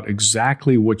figure out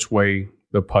exactly which way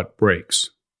the putt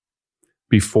breaks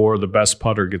before the best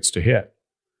putter gets to hit.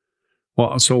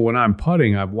 Well, so when I'm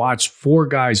putting, I've watched 4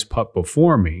 guys putt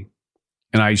before me,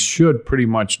 and I should pretty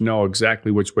much know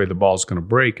exactly which way the ball's going to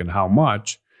break and how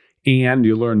much. And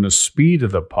you learn the speed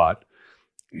of the putt,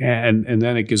 and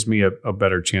then it gives me a much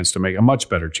better chance to make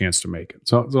it.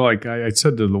 So like I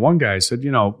said to the one guy, I said,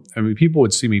 people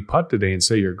would see me putt today and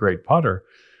say you're a great putter,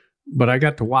 but I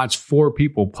got to watch 4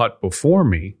 people putt before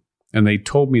me, and they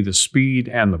told me the speed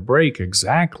and the break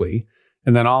exactly,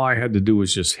 and then all I had to do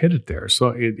was just hit it there.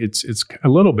 So it's a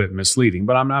little bit misleading,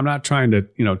 but I'm not trying to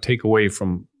take away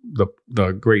from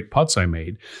the great putts I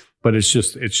made, but it's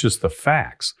just the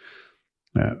facts.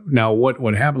 Now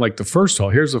what happened? Like the first hole,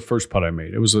 here's the first putt I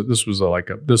made.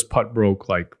 This putt broke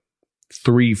like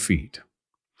 3 feet.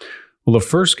 Well, the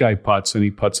first guy putts, and he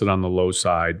putts it on the low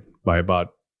side by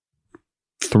about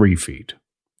 3 feet.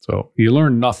 So you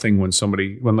learn nothing when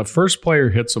the first player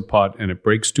hits a putt and it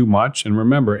breaks too much. And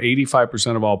remember,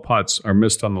 85% of all putts are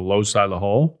missed on the low side of the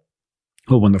hole.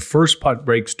 But when the first putt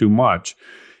breaks too much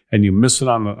and you miss it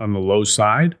on the low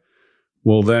side,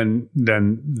 well, then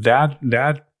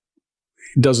that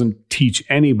doesn't teach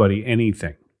anybody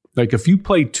anything. Like if you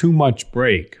play too much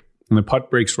break and the putt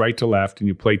breaks right to left and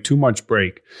you play too much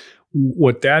break,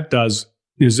 what that does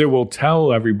is it will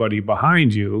tell everybody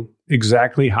behind you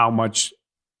exactly how much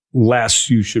less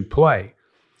you should play.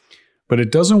 But it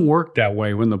doesn't work that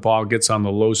way when the ball gets on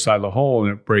the low side of the hole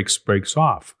and it breaks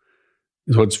off.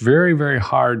 So it's very, very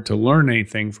hard to learn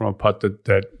anything from a putt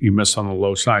that you miss on the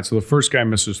low side. So the first guy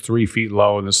misses 3 feet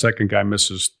low, and the second guy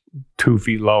misses 2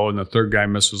 feet low, and the third guy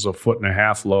misses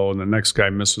 1.5 feet low, and the next guy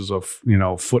misses 1.5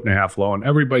 feet low, and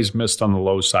everybody's missed on the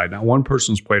low side. Now one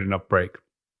person's played enough break.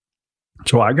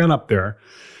 So I got up there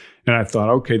and I thought,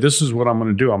 okay, this is what I'm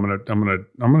going to do. I'm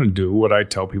going to do what I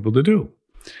tell people to do.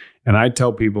 And I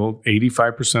tell people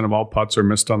 85% of all putts are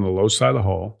missed on the low side of the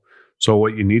hole. So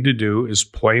what you need to do is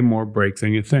play more break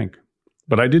than you think.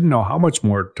 But I didn't know how much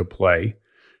more to play.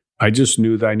 I just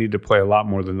knew that I need to play a lot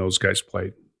more than those guys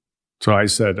played. So I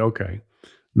said, okay,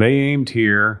 They aimed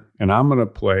here, and I'm going to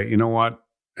play. You know what?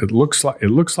 It looks like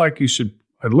I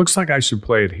should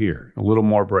play it here, a little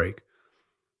more break.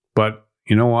 But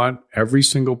you know what? Every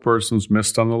single person's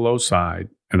missed on the low side,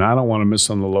 and I don't want to miss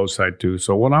on the low side too.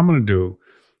 So what I'm going to do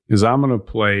is I'm going to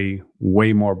play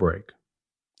way more break.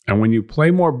 And when you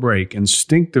play more break,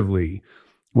 instinctively,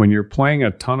 when you're playing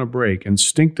a ton of break,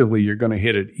 instinctively you're going to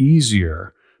hit it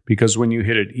easier, because when you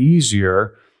hit it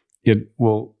easier, it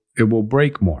will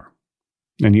break more.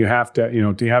 And you have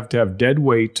to have dead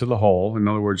weight to the hole. In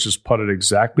other words, just put it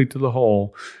exactly to the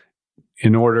hole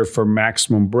in order for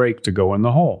maximum break to go in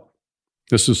the hole.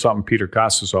 This is something Peter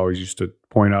Kostis always used to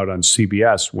point out on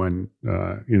CBS when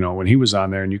he was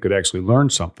on there, and you could actually learn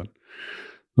something.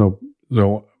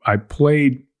 So I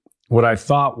played what I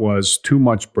thought was too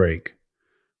much break,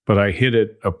 but I hit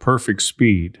it a perfect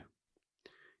speed.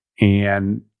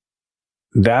 And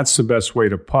that's the best way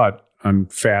to putt on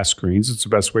fast greens. It's the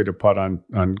best way to putt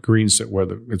on greens where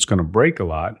it's going to break a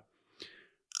lot.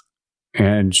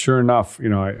 And sure enough,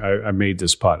 I made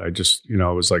this putt. I just, it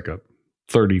was like a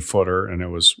 30-footer, and it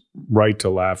was right to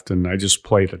left, and I just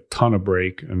played a ton of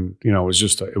break. And, it was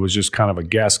just kind of a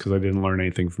guess because I didn't learn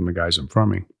anything from the guys in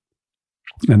front of me.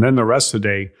 And then the rest of the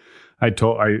day,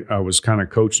 I was kind of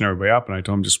coaching everybody up, and I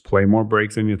told them, just play more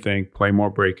break than you think, play more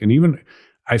break. And even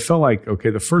I felt like, okay,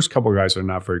 the first couple of guys are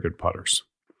not very good putters.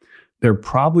 They're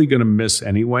probably going to miss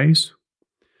anyways.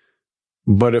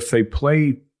 But if they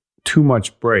play too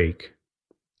much break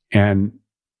and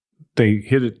they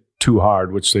hit it too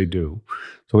hard, which they do,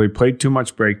 so they played too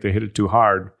much break, they hit it too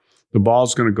hard, the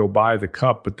ball's going to go by the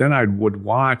cup. But then I would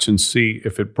watch and see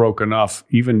if it broke enough,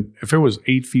 even if it was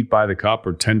 8 feet by the cup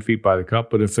or 10 feet by the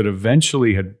cup. But if it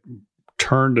eventually had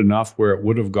turned enough where it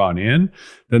would have gone in,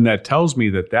 then that tells me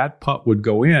that putt would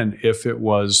go in if it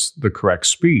was the correct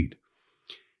speed.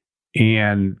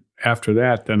 And after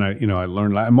that, then I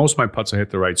learned most of my putts I hit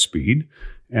the right speed,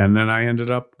 and then I ended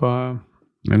up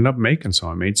making some.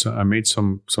 I made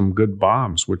some good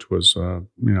bombs, which was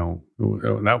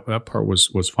that part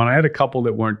was fun. I had a couple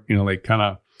that weren't they kind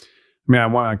of. I mean,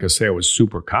 I'm not going to say I was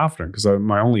super confident because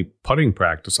my only putting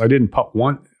practice, I didn't putt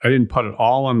it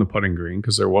all on the putting green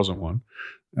because there wasn't one.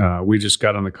 We just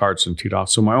got on the carts and teed off.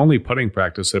 So my only putting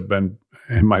practice had been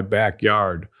in my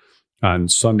backyard on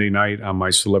Sunday night on my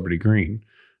celebrity green,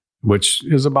 which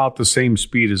is about the same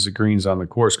speed as the greens on the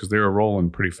course because they were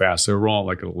rolling pretty fast. They were rolling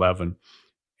like at 11.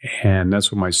 And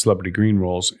that's what my celebrity green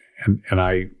rolls. And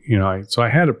so I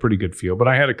had a pretty good feel, but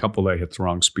I had a couple that hit the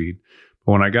wrong speed.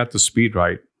 But when I got the speed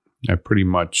right, I pretty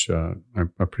much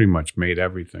made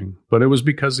everything. But it was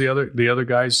because the other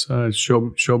guys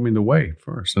showed me the way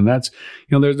first. And that's,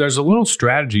 there's a little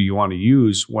strategy you want to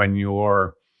use when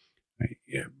you're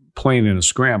playing in a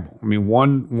scramble. I mean,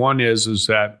 one is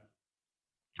that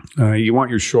you want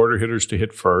your shorter hitters to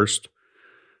hit first.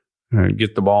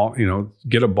 Get the ball,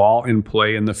 get a ball in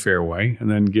play in the fairway, and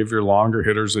then give your longer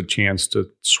hitters a chance to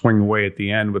swing away at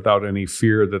the end without any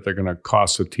fear that they're going to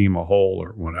cost the team a hole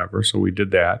or whatever. So we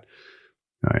did that,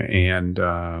 and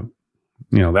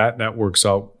that works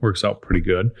out pretty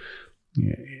good.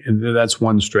 And that's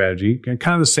one strategy. And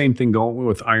kind of the same thing going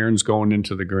with irons going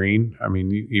into the green. I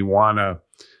mean, you want to,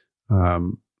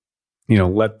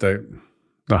 let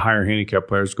the higher handicap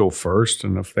players go first,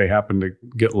 and if they happen to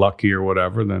get lucky or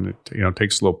whatever, then it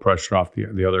takes a little pressure off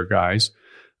the other guys,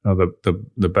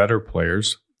 the better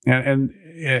players. And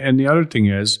the other thing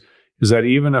is that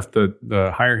even if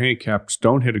the higher handicaps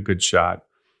don't hit a good shot,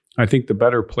 I think the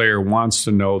better player wants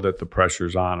to know that the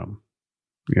pressure's on them.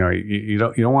 You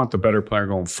don't want the better player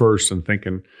going first and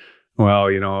thinking, well,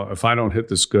 if I don't hit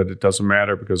this good, it doesn't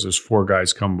matter because there's 4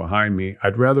 guys coming behind me.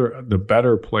 I'd rather the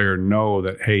better player know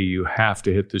that, hey, you have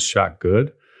to hit this shot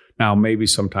good. Now, maybe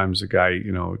sometimes the guy,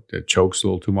 it chokes a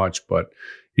little too much, but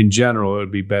in general, it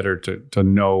would be better to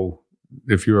know,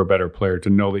 if you're a better player, to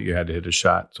know that you had to hit a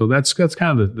shot. So that's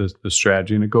kind of the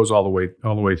strategy, and it goes all the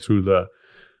way through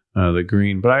the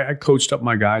green. But I coached up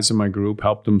my guys in my group,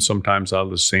 helped them sometimes out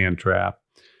of the sand trap.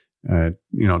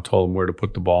 Told them where to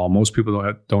put the ball. Most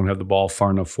people don't have the ball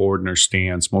far enough forward in their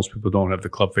stance. Most people don't have the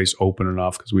club face open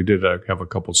enough because we did have a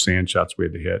couple sand shots we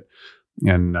had to hit.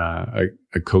 And I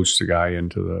coached the guy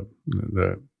into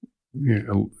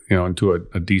into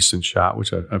a decent shot,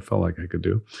 which I felt like I could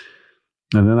do.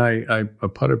 And then I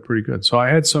putted pretty good. So I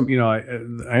had some,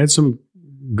 I had some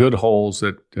good holes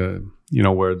that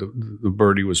where the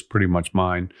birdie was pretty much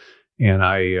mine, and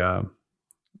I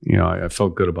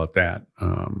felt good about that.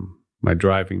 My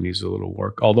driving needs a little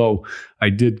work. Although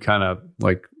I did kind of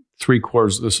like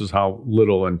 3/4. This is how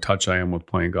little in touch I am with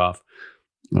playing golf.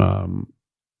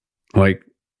 Like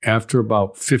after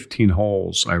about 15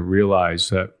 holes, I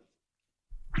realized that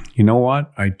you know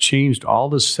what? I changed all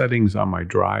the settings on my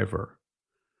driver.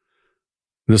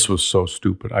 This was so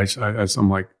stupid. I'm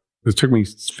like, it took me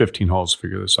 15 holes to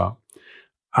figure this out.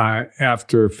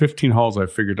 After 15 holes, I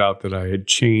figured out that I had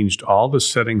changed all the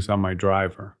settings on my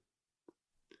driver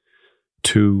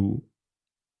to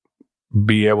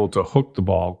be able to hook the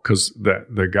ball, because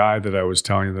the guy that I was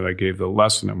telling you that I gave the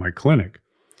lesson at my clinic.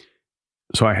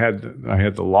 So I had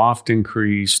the loft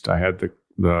increased. I had the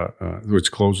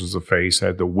which closes the face. I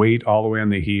had the weight all the way on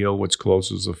the heel, which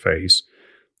closes the face.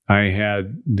 I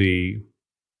had the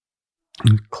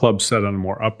club set on a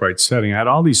more upright setting. I had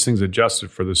all these things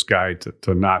adjusted for this guy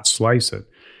to not slice it.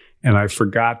 And I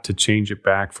forgot to change it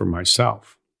back for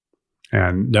myself.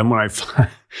 And then when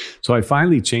so I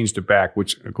finally changed it back,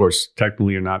 which of course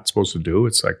technically you're not supposed to do.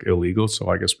 It's like illegal. So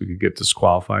I guess we could get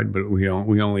disqualified, but we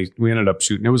ended up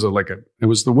shooting. It was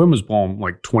the wind was blowing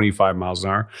like 25 miles an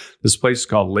hour. This place is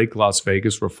called Lake Las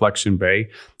Vegas, Reflection Bay.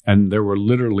 And there were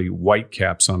literally white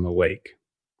caps on the lake.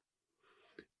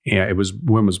 Yeah,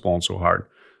 wind was blowing so hard.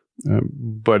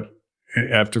 But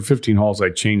after 15 holes, I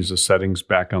changed the settings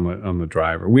back on the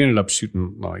driver. We ended up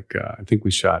shooting like, I think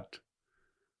we shot,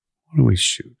 what did we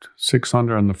shoot? 6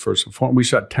 under on the first four. We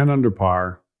shot 10 under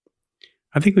par.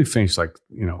 I think we finished like,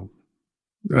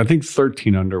 I think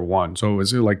 13 under one. So it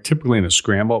was like typically in a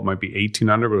scramble, it might be 18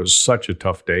 under, but it was such a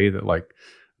tough day that like,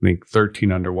 I think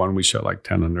 13 under one, we shot like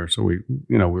 10 under. So we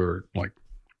were like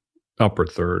upper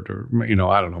third, or,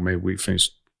 I don't know, maybe we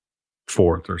finished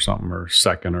fourth or something, or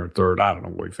second or third. I don't know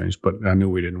where we finished, but I knew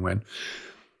we didn't win.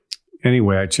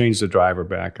 Anyway, I changed the driver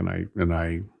back, and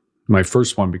my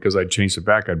first one, because I changed it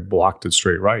back, I blocked it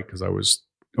straight right because I was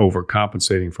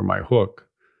overcompensating for my hook.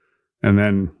 And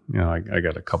then, I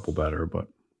got a couple better, but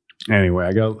anyway,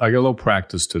 I got a little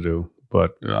practice to do,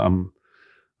 but I'm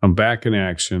back in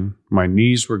action. My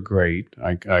knees were great.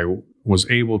 I was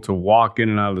able to walk in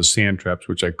and out of the sand traps,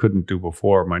 which I couldn't do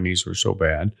before. My knees were so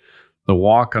bad. The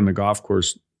walk on the golf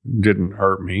course didn't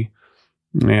hurt me.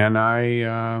 And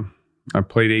I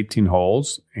played 18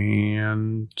 holes,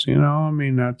 and,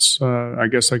 that's, I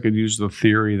guess I could use the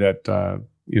theory that,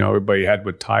 everybody had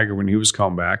with Tiger when he was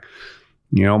coming back.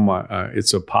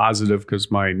 It's a positive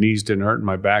because my knees didn't hurt and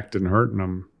my back didn't hurt,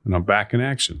 and I'm back in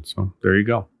action. So there you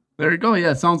go. There you go. Yeah.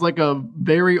 It sounds like a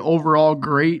very overall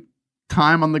great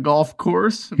time on the golf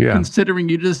course, considering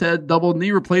you just had double knee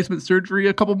replacement surgery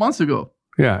a couple months ago.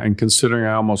 Yeah. And considering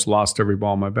I almost lost every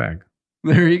ball in my bag.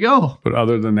 There you go. But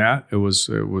other than that, it was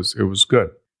good.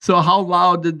 So how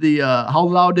loud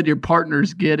did your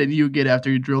partners get and you get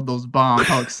after you drilled those bombs?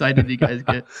 How excited did you guys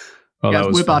get? You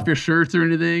guys whip off your shirts or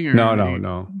anything? Or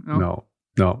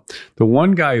No. The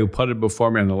one guy who putted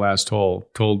before me on the last hole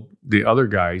told the other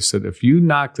guy, he said, if you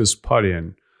knock this putt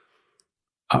in,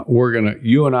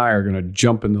 you and I are gonna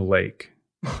jump in the lake.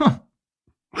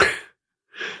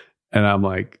 And I'm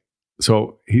like,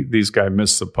 so these guys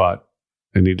missed the putt,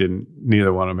 and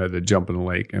neither one of them had to jump in the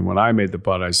lake. And when I made the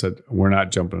putt, I said, we're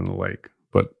not jumping in the lake.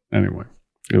 But anyway,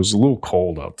 it was a little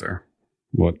cold out there,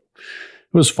 but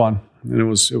it was fun, and it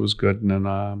was good. And then,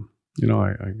 I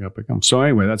got back home. So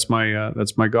anyway, that's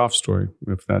my golf story,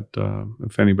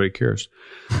 if anybody cares.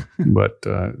 But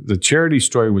the charity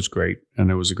story was great,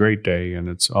 and it was a great day, and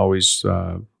it's always,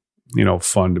 fun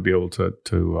to be able to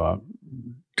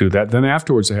do that. Then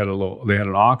afterwards, they had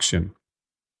an auction,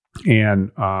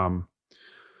 and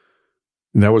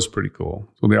that was pretty cool.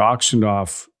 So they auctioned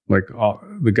off, like, all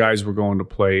the guys were going to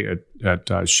play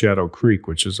at Shadow Creek,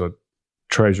 which is a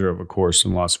treasure of a course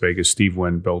in Las Vegas. Steve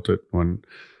Wynn built it when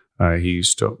he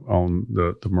used to own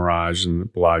the Mirage and the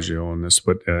Bellagio and this,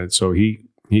 but so he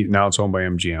now it's owned by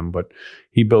MGM, but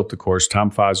he built the course,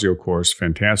 Tom Fazio course,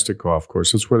 fantastic golf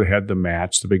course. That's where they had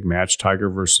the big match, Tiger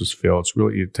versus Phil. It's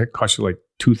really, it costs you like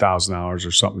 $2,000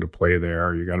 or something to play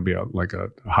there. You got to be like a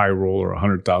high roll or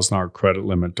 $100,000 credit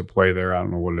limit to play there. I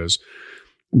don't know what it is,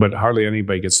 but hardly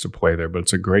anybody gets to play there, but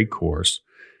it's a great course.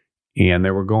 And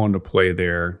they were going to play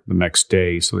there the next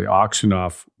day. So they auctioned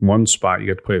off one spot. You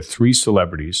got to play with 3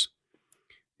 celebrities.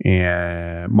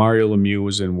 And Mario Lemieux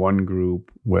was in one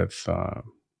group with,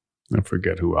 I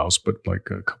forget who else, but like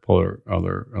a couple of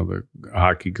other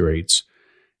hockey greats.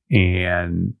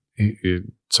 And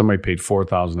somebody paid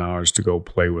 $4,000 to go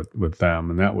play with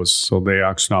them. And that was, so they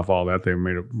auctioned off all that. They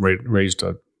raised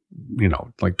like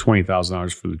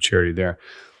 $20,000 for the charity there.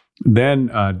 Then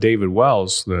David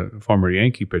Wells, the former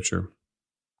Yankee pitcher,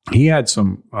 he had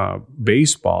some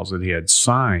baseballs that he had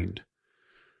signed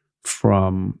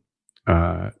from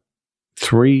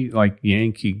 3 like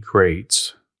Yankee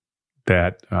greats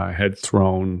that had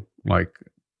thrown like,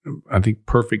 I think,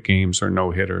 perfect games or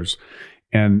no hitters.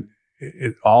 And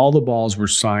all the balls were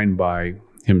signed by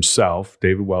himself,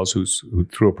 David Wells, who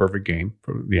threw a perfect game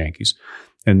for the Yankees,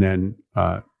 and then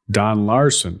Don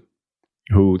Larson,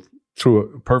 who threw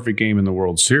a perfect game in the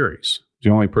World Series. The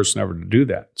only person ever to do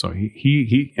that. So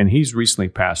he's recently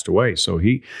passed away. So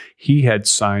he had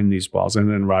signed these balls, and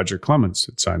then Roger Clemens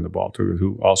had signed the ball too,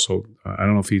 who also, I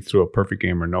don't know if he threw a perfect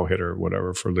game or no hitter or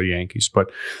whatever for the Yankees,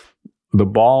 but the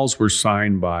balls were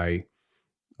signed by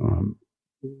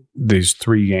these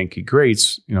three Yankee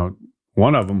greats.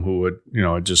 One of them who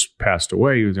had just passed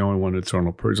away. He was the only one who'd thrown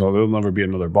a perfect. So there'll never be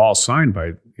another ball signed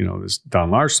by this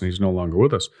Don Larson. He's no longer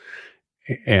with us,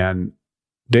 and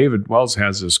David Wells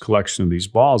has this collection of these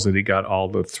balls that he got all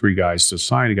the three guys to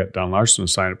sign. He got Don Larson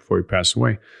to sign it before he passed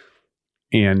away.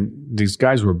 And these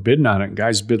guys were bidding on it. And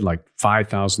guys bid like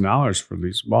 $5,000 for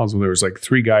these balls. And there was like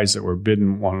three guys that were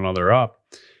bidding one another up.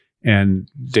 And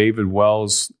David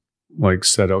Wells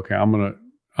said, okay, I'm gonna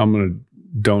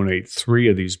donate 3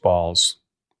 of these balls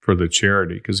for the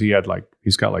charity, because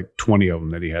he's got 20 of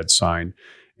them that he had signed.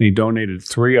 And he donated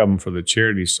 3 of them for the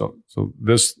charity. So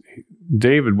this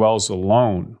David Wells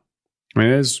alone,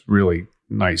 it's a really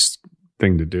nice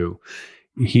thing to do.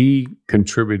 He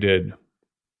contributed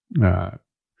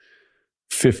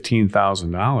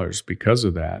 $15,000 because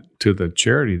of that to the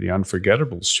charity, the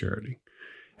Unforgettables charity.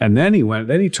 And then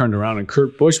he turned around, and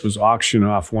Kurt Busch was auctioning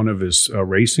off one of his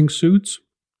racing suits.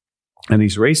 And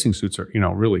these racing suits are,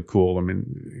 really cool. The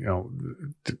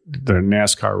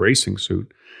NASCAR racing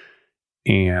suit.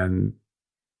 And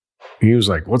he was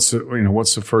like, what's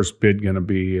the first bid going to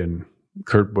be? And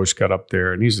Kurt Busch got up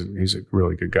there, and he's a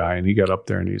really good guy. And he got up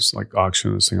there, and he's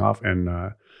auctioning this thing off.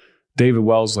 And David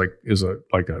Wells is a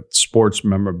sports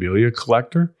memorabilia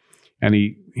collector. And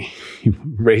he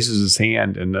raises his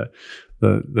hand, and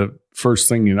the first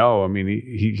thing he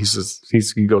says,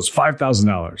 he goes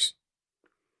 $5,000.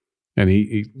 And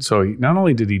he not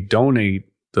only did he donate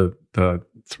the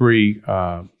 3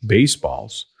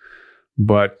 baseballs,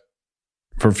 but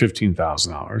for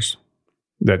 $15,000,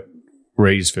 that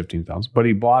raised $15,000. But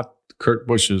he bought Kurt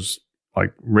Busch's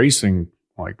racing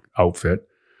outfit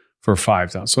for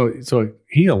 $5,000. So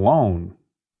he alone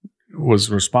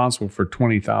was responsible for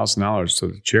 $20,000 to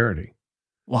the charity.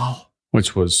 Wow,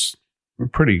 which was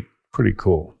pretty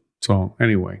cool. So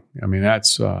anyway,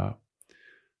 that's.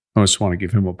 I just want to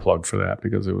give him a plug for that,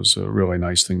 because it was a really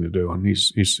nice thing to do, and he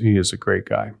is a great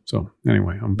guy. So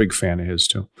anyway, I'm a big fan of his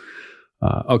too.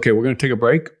 Okay, we're going to take a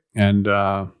break, and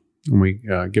when we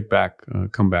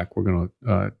come back, we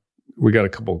got a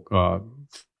couple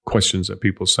questions that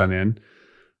people sent in,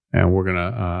 and we're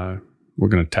gonna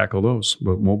tackle those.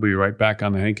 But we'll be right back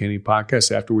on the Hank Haney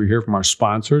Podcast after we hear from our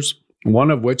sponsors.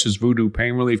 One of which is Voodoo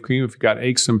Pain Relief Cream. If you've got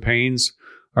aches and pains,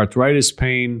 arthritis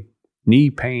pain, knee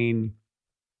pain,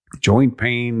 joint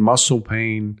pain, muscle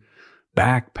pain,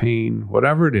 back pain,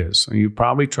 whatever it is, and you've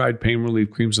probably tried pain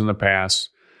relief creams in the past.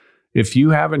 If you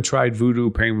haven't tried Voodoo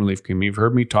Pain Relief Cream, you've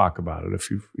heard me talk about it. If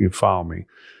you follow me,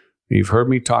 you've heard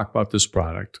me talk about this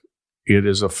product. It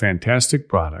is a fantastic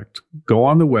product. Go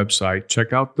on the website,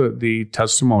 check out the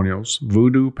testimonials,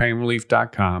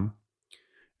 voodoopainrelief.com,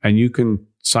 and you can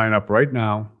sign up right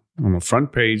now. On the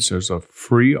front page, there's a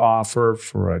free offer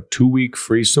for a 2-week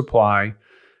free supply.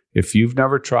 If you've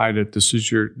never tried it, this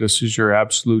is your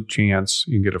absolute chance.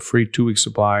 You can get a free 2-week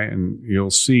supply, and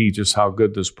you'll see just how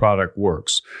good this product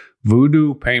works.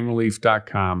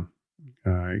 VoodooPainRelief.com.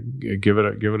 Give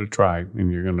it a try,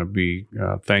 and you're going to be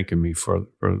thanking me for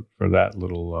that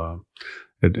little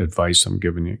advice I'm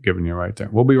giving you right there.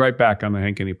 We'll be right back on the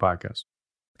Hank Haney Podcast.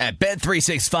 At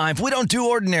Bet365, we don't do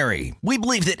ordinary. We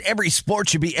believe that every sport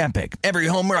should be epic. Every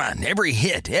home run, every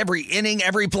hit, every inning,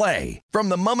 every play. From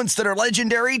the moments that are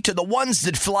legendary to the ones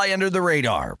that fly under the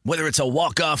radar. Whether it's a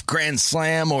walk-off grand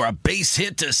slam or a base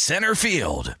hit to center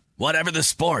field. Whatever the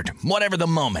sport, whatever the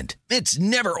moment. It's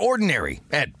never ordinary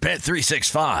at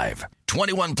Bet365.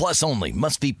 21 plus only.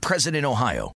 Must be present in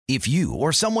Ohio. If you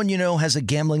or someone you know has a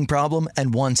gambling problem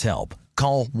and wants help,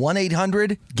 call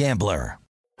 1-800-GAMBLER.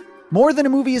 More Than a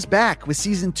Movie is back with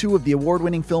Season 2 of the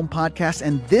award-winning film podcast,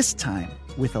 and this time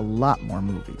with a lot more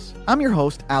movies. I'm your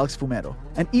host, Alex Fumero,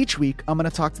 and each week I'm going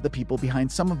to talk to the people behind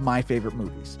some of my favorite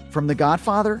movies. From The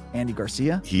Godfather, Andy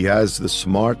Garcia. He has the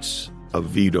smarts of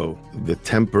Vito, the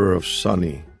temper of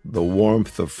Sonny, the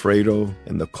warmth of Fredo,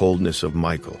 and the coldness of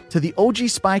Michael. To the OG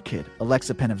Spy Kid,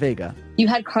 Alexa Penavega. You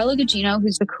had Carla Gugino,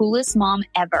 who's the coolest mom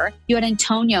ever. You had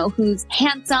Antonio, who's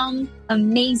handsome,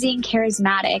 amazing,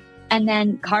 charismatic. And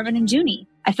then Carmen and Junie.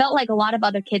 I felt like a lot of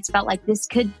other kids felt like this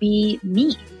could be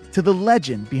me. To the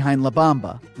legend behind La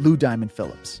Bamba, Lou Diamond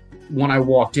Phillips. When I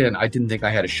walked in, I didn't think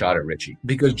I had a shot at Richie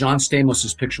because John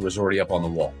Stamos' picture was already up on the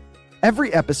wall.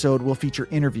 Every episode will feature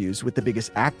interviews with the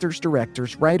biggest actors,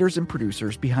 directors, writers, and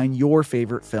producers behind your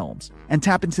favorite films and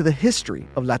tap into the history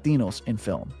of Latinos in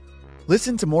film.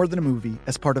 Listen to More Than a Movie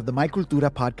as part of the My Cultura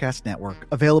Podcast Network,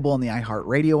 available on the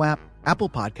iHeartRadio app, Apple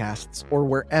Podcasts, or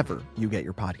wherever you get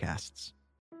your podcasts.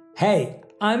 Hey,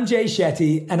 I'm Jay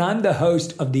Shetty, and I'm the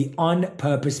host of the On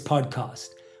Purpose podcast.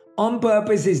 On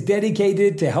Purpose is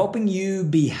dedicated to helping you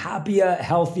be happier,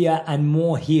 healthier, and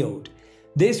more healed.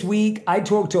 This week, I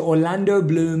talked to Orlando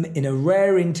Bloom in a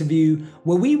rare interview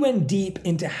where we went deep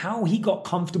into how he got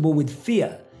comfortable with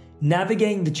fear,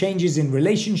 navigating the changes in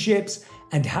relationships,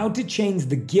 and how to change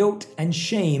the guilt and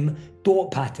shame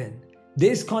thought pattern.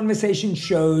 This conversation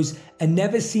shows a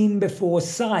never-seen-before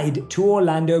side to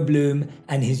Orlando Bloom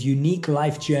and his unique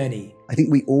life journey. I think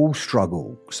we all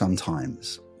struggle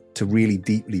sometimes to really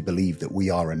deeply believe that we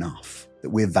are enough, that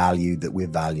we're valued, that we're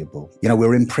valuable. You know,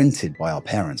 we're imprinted by our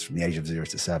parents from the age of 0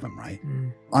 to 7, right?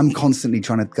 I'm constantly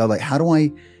trying to go like, how do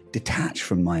I detach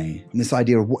from this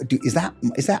idea of is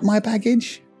that my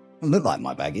baggage? It doesn't look like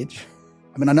my baggage.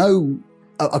 I mean, I know,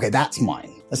 okay, that's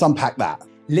mine. Let's unpack that.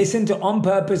 Listen to On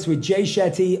Purpose with Jay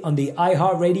Shetty on the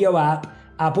iHeartRadio app,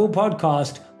 Apple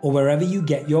Podcast, or wherever you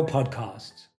get your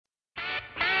podcasts.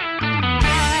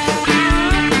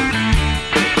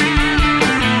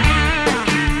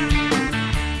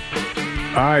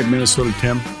 All right, Minnesota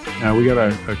Tim. We got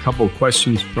a couple of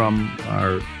questions from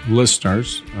our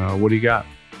listeners. What do you got?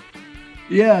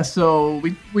 Yeah, so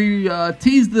we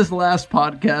teased this last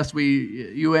podcast.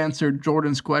 You answered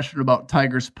Jordan's question about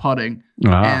Tigers putting,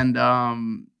 and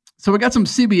so we got some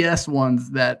CBS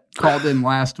ones that called in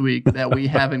last week that we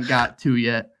haven't got to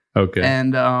yet. Okay,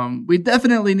 and we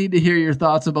definitely need to hear your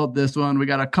thoughts about this one. We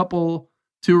got a couple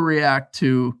to react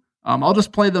to. I'll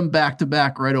just play them back to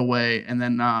back right away, and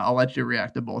then I'll let you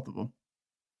react to both of them.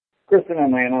 Chris in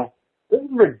Atlanta, this is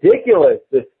ridiculous.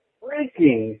 This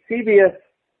freaking CBS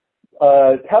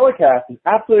telecast is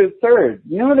absolutely absurd.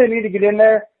 You know what they need to get in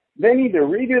there? They need to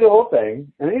redo the whole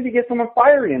thing, and they need to get someone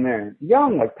fiery in there.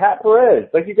 Young, like Pat Perez,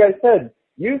 like you guys said,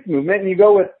 youth movement, and you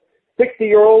go with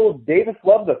 60-year-old Davis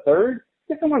Love III.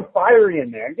 Get someone fiery in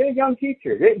there. Get a young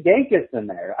teacher. Get Yankees in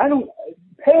there.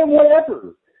 Pay him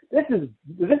whatever. This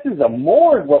is a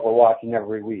more of what we're watching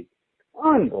every week.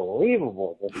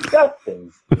 Unbelievable.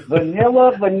 Disgusting.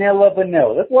 Vanilla.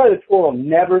 That's why the tour will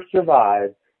never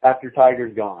survive after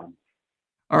Tiger's gone.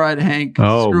 All right, Hank.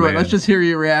 Screw it. Let's just hear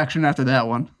your reaction after that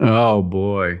one. Oh,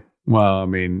 boy. Well, I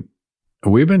mean,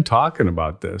 we've been talking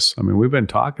about this. I mean, we've been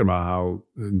talking about how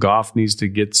golf needs to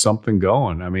get something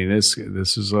going. I mean, this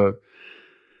is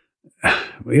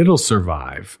it'll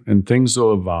survive and things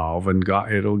will evolve and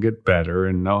it'll get better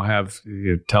and they'll have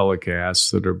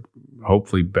telecasts that are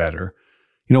hopefully better.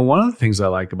 You know, one of the things I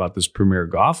like about this Premier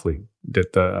Golf League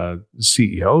that the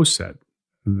CEO said,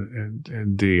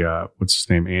 and what's his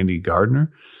name, Andy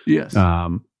Gardner? Yes.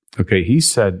 Okay, he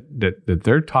said that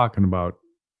they're talking about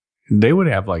they would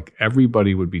have like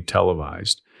everybody would be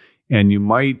televised, and you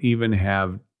might even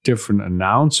have different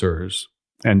announcers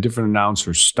and different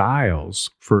announcer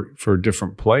styles for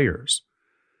different players.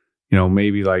 You know,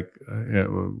 maybe like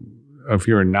if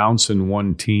you're announcing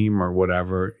one team or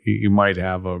whatever, you might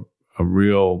have a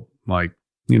real like,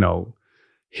 you know,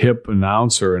 hip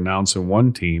announcer announcing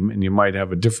one team, and you might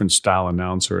have a different style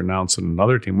announcer announcing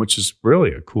another team, which is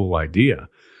really a cool idea.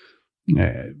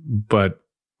 But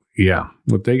yeah,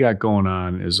 what they got going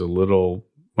on is a little,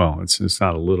 well, it's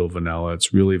not a little vanilla.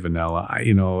 It's really vanilla. I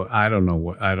don't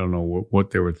know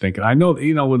what they were thinking. I know,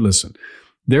 listen,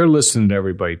 they're listening to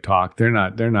everybody talk. They're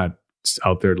not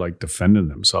out there like defending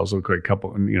themselves. Look like a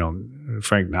couple,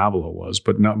 Frank Nobilo was,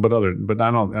 but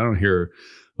I don't hear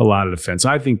a lot of defense.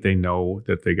 I think they know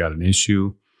that they got an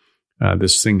issue.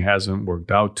 This thing hasn't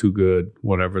worked out too good,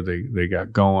 whatever they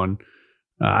got going.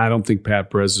 I don't think Pat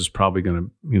Perez is probably going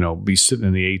to, be sitting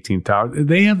in the 18th tower.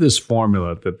 They have this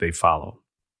formula that they follow.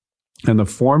 And the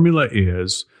formula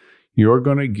is you're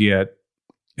going to get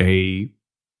a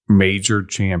major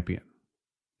champion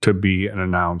to be an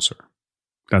announcer.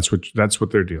 That's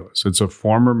what their deal is. It's a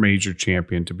former major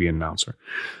champion to be an announcer.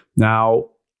 Now,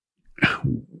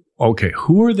 okay,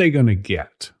 who are they going to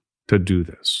get to do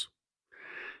this?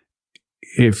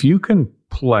 If you can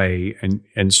play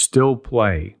and still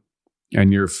play,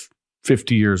 and you're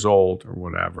 50 years old or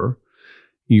whatever,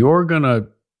 you're gonna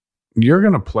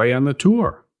play on the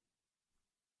tour.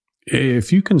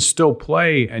 If you can still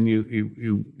play and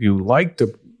you like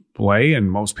to play, and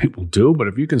most people do, but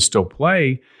if you can still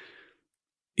play,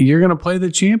 you're going to play the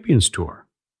Champions Tour.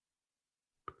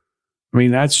 I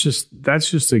mean, that's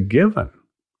just a given.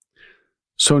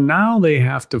 So now they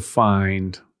have to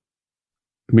find,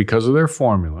 because of their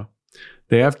formula,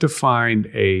 They have to find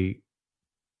a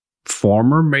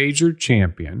former major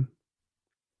champion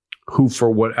who,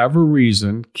 for whatever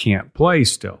reason, can't play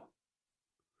still.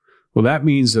 Well, that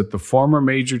means that the former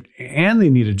major, and they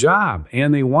need a job,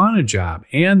 and they want a job,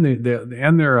 and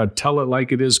they're a tell it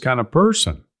like it is kind of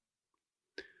person.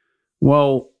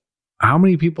 Well, how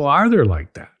many people are there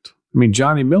like that? I mean,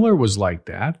 Johnny Miller was like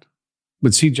that.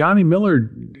 But see, Johnny Miller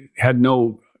had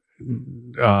no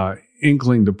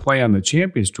inkling to play on the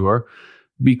Champions Tour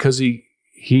because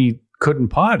he couldn't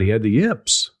putt. He had the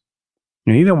yips.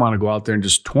 And he didn't want to go out there and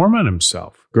just torment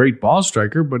himself. Great ball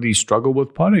striker, but he struggled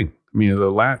with putting. I mean,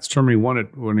 the last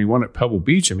tournament when he won at Pebble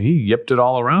Beach, I mean, he yipped it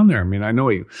all around there. I mean, I know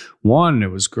he won. It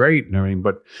was great and everything,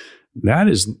 but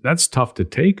that's tough to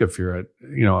take if you're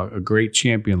a great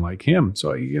champion like him.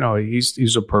 So,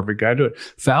 he's a perfect guy to do it.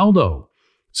 Faldo,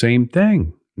 same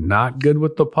thing. Not good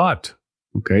with the putt.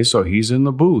 Okay, so he's in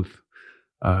the booth.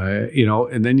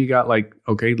 And then you got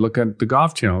look at the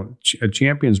Golf Channel, a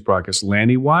Champions broadcast,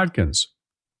 Lanny Watkins.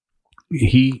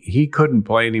 He couldn't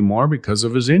play anymore because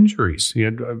of his injuries. He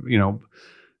had,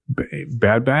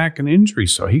 bad back and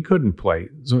injuries, so he couldn't play.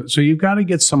 So you've got to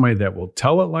get somebody that will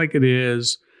tell it like it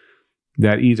is,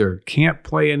 that either can't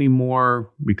play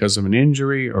anymore because of an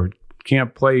injury or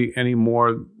can't play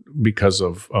anymore because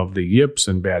of the yips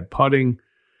and bad putting.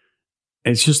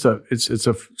 It's just it's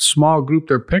a small group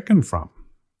they're picking from.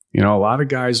 A lot of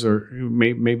guys are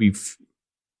maybe,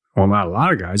 well, not a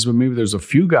lot of guys, but maybe there's a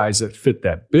few guys that fit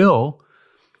that bill,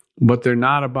 but they're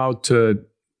not about to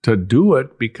do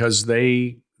it because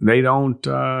they don't,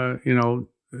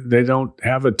 they don't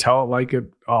have a tell it like it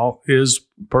all is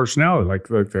personality. Like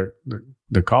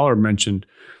the caller mentioned,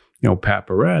 Pat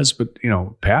Perez, but,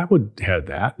 Pat would have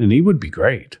that and he would be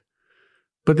great,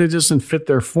 but it doesn't fit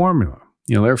their formula.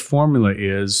 Their formula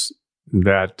is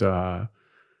that,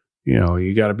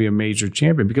 you got to be a major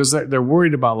champion because they're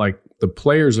worried about the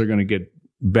players are going to get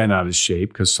bent out of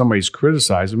shape because somebody's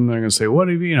criticized them. They're going to say, "What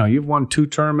have you? You've won 2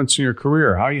 tournaments in your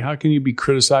career. How can you be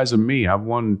criticizing me? I've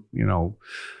won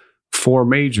 4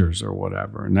 majors or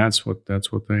whatever." And that's what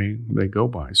they go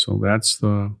by. So that's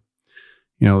the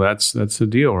that's the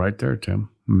deal right there, Tim.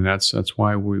 I mean, that's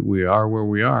why we are where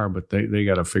we are, but they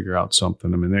got to figure out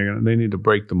something. I mean, they need to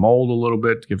break the mold a little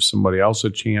bit, give somebody else a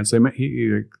chance.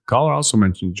 The caller also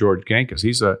mentioned George Gankas.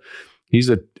 He's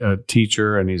a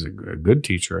teacher, and he's a good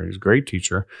teacher. He's a great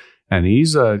teacher, and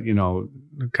he's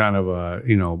kind of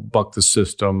a buck the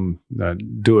system,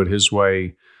 do it his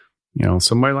way.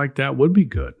 Somebody like that would be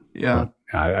good. Yeah.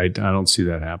 But I don't see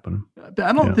that happening.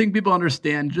 I don't think people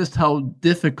understand just how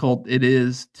difficult it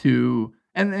is to.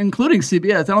 And including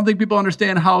CBS, I don't think people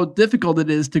understand how difficult it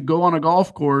is to go on a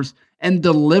golf course and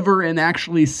deliver and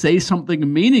actually say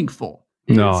something meaningful.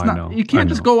 I know. You can't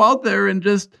just go out there and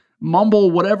just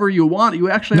mumble whatever you want. You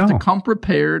actually have to come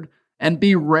prepared and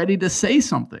be ready to say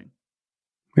something.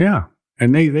 Yeah.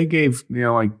 And they gave,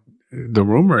 the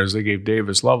rumor is they gave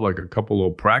Davis Love a couple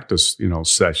little practice,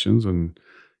 sessions and,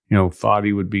 thought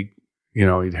he would be,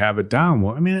 he'd have it down.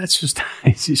 Well, I mean,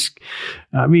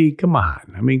 come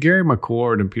on. I mean, Gary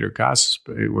McCord and Peter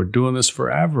Kostis were doing this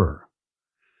forever.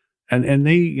 And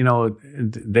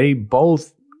they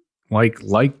both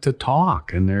like to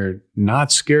talk, and they're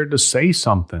not scared to say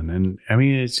something. And I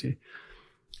mean, it's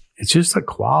just a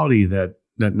quality that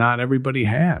not everybody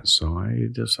has. So I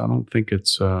don't think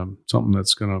it's something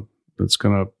that's gonna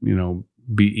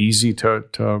be easy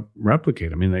to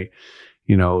replicate. I mean, they've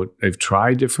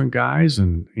tried different guys,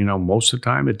 and, most of the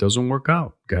time it doesn't work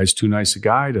out. Guy's too nice a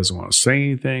guy, doesn't want to say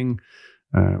anything.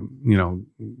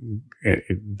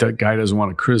 That guy doesn't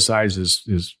want to criticize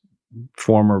his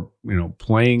former,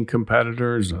 playing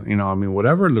competitors.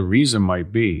 Whatever the reason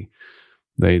might be,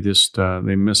 they just,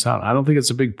 they miss out. I don't think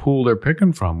it's a big pool they're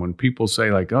picking from. When people say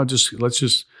let's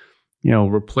just,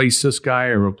 replace this guy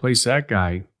or replace that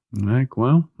guy. I'm like,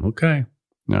 well, okay.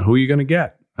 Now who are you going to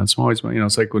get? That's always,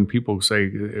 it's like when people say,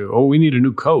 "Oh, we need a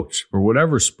new coach for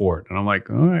whatever sport," and I'm like,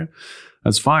 "All right,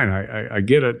 that's fine. I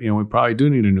get it. We probably do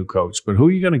need a new coach, but who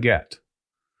are you going to get?"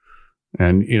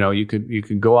 And you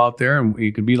could go out there and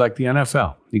you could be like the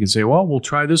NFL. You can say, "Well, we'll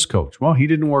try this coach. Well, he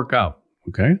didn't work out.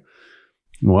 Okay.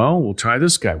 Well, we'll try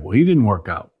this guy. Well, he didn't work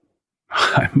out."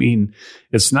 I mean,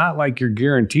 it's not like you're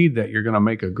guaranteed that you're going to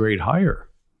make a great hire.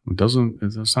 It's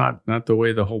not the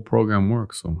way the whole program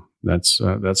works. So that's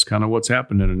kind of what's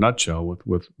happened in a nutshell with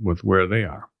where they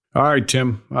are. All right,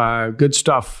 Tim, good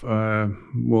stuff.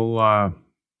 We'll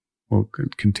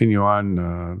continue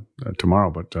on tomorrow,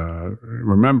 but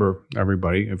remember,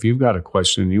 everybody, if you've got a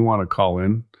question and you want to call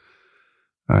in,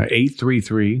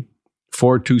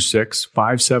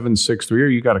 426-5763, or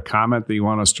you got a comment that you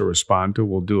want us to respond to,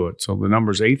 we'll do it. So the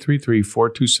number is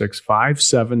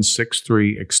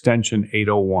 833-426-5763, extension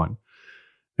 801.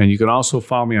 And you can also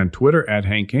follow me on Twitter at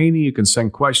Hank Haney. You can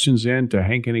send questions in to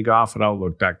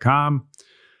hankhaneygolf@outlook.com.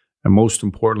 And most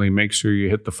importantly, make sure you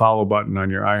hit the follow button on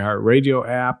your iHeartRadio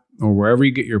app or wherever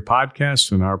you get your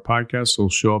podcasts, and our podcasts will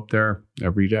show up there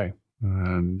every day.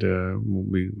 And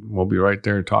we'll be right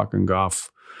there talking golf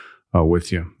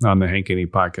with you on the Hank Haney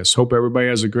Podcast. Hope everybody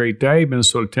has a great day.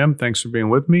 Minnesota Tim, thanks for being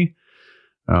with me.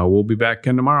 We'll be back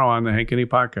in tomorrow on the Hank Haney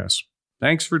Podcast.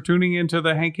 Thanks for tuning into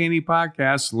the Hank Haney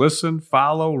Podcast. Listen,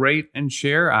 follow, rate, and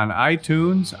share on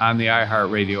iTunes, on the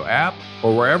iHeartRadio app,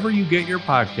 or wherever you get your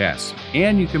podcasts.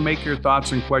 And you can make your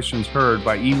thoughts and questions heard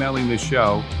by emailing the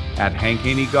show at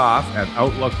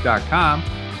hankhaneygolf@outlook.com.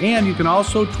 And you can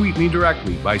also tweet me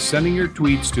directly by sending your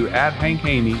tweets to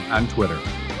 @HankHaney on Twitter.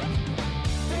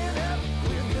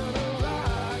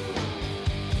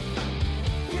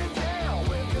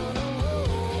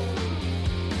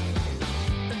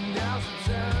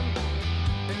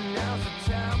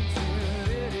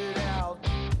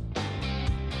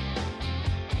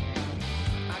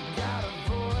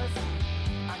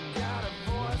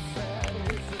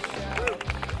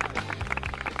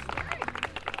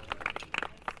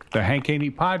 The Hank Haney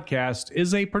Podcast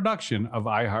is a production of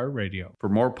iHeartRadio. For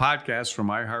more podcasts from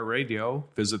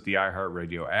iHeartRadio, visit the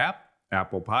iHeartRadio app,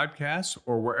 Apple Podcasts,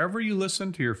 or wherever you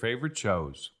listen to your favorite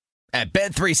shows. At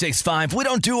Bet365, we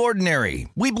don't do ordinary.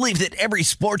 We believe that every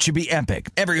sport should be epic.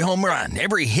 Every home run,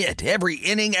 every hit, every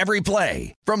inning, every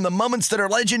play. From the moments that are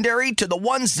legendary to the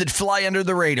ones that fly under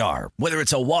the radar. Whether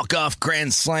it's a walk-off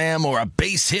grand slam or a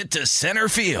base hit to center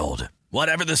field.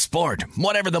 Whatever the sport,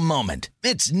 whatever the moment,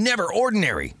 it's never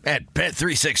ordinary at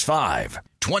Bet365.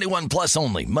 21 plus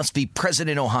only. Must be present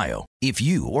in Ohio. If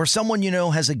you or someone you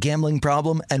know has a gambling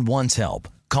problem and wants help,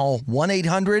 call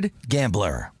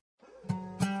 1-800-GAMBLER.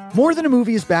 More Than a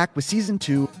Movie is back with Season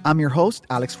 2. I'm your host,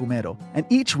 Alex Fumero. And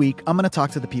each week, I'm going to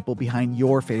talk to the people behind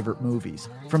your favorite movies.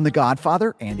 From The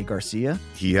Godfather, Andy Garcia.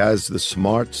 He has the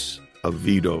smarts of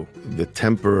Vito, the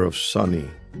temper of Sonny,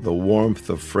 the warmth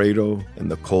of Fredo, and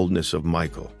the coldness of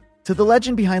Michael. To the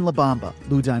legend behind La Bamba,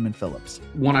 Lou Diamond Phillips.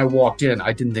 When I walked in,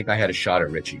 I didn't think I had a shot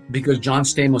at Richie because John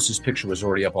Stamos' picture was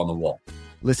already up on the wall.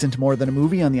 Listen to More Than a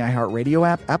Movie on the iHeartRadio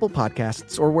app, Apple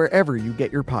Podcasts, or wherever you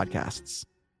get your podcasts.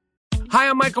 Hi,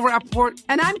 I'm Michael Rappaport.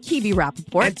 And I'm Kibi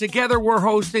Rappaport. And together we're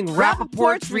hosting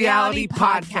Rappaport's Reality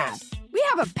Podcast. We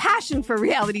have a passion for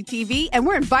reality TV, and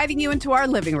we're inviting you into our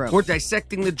living room. We're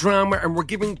dissecting the drama, and we're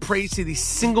giving praise to the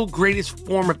single greatest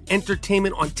form of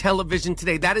entertainment on television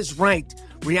today. That is right.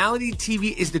 Reality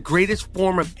TV is the greatest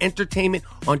form of entertainment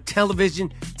on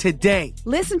television today.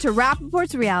 Listen to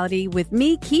Rappaport's Reality with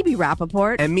me, Kibi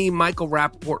Rappaport. And me, Michael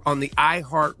Rappaport, on the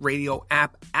iHeartRadio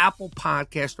app, Apple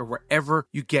Podcast, or wherever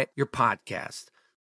you get your podcast.